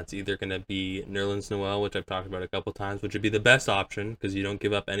 and that's either gonna be Nerlens Noel, which I've talked about a couple times, which would be the best option because you don't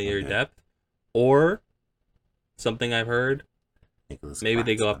give up any of your depth, or something I've heard, maybe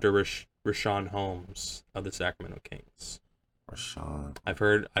they go after Rashawn Holmes of the Sacramento Kings. Rashawn. I've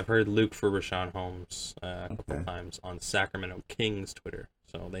heard Luke for Rashawn Holmes a couple times on Sacramento Kings Twitter.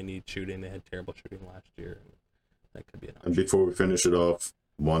 So they need shooting. They had terrible shooting last year. And that could be an option. And before we finish it off,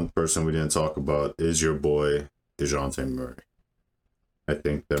 one person we didn't talk about is your boy DeJounte Murray. I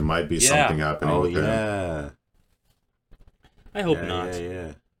think there might be something happening with him. I hope not.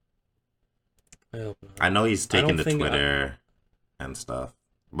 Yeah. I hope not. I know he's taken to think Twitter and stuff,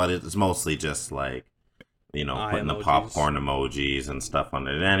 but it's mostly just like, putting the emojis. popcorn emojis and stuff on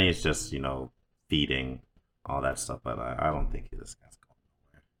it. And he's just, feeding all that stuff. But I don't think this guy's going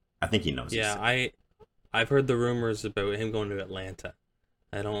nowhere. I think he knows. Yeah, I've heard the rumors about him going to Atlanta.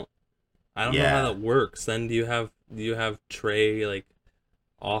 I don't know how that works. Then do you have Trey like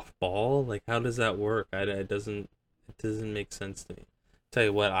off ball? Like how does that work? It doesn't make sense to me. Tell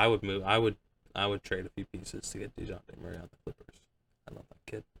you what, I would move. I would trade a few pieces to get DeJounte Murray on the Clippers. I love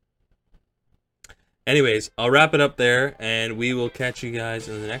that kid. Anyways, I'll wrap it up there, and we will catch you guys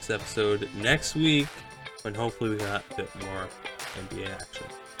in the next episode next week, when hopefully we got a bit more NBA action.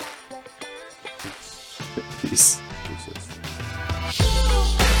 Peace. Peace.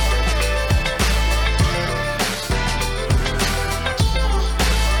 Peace.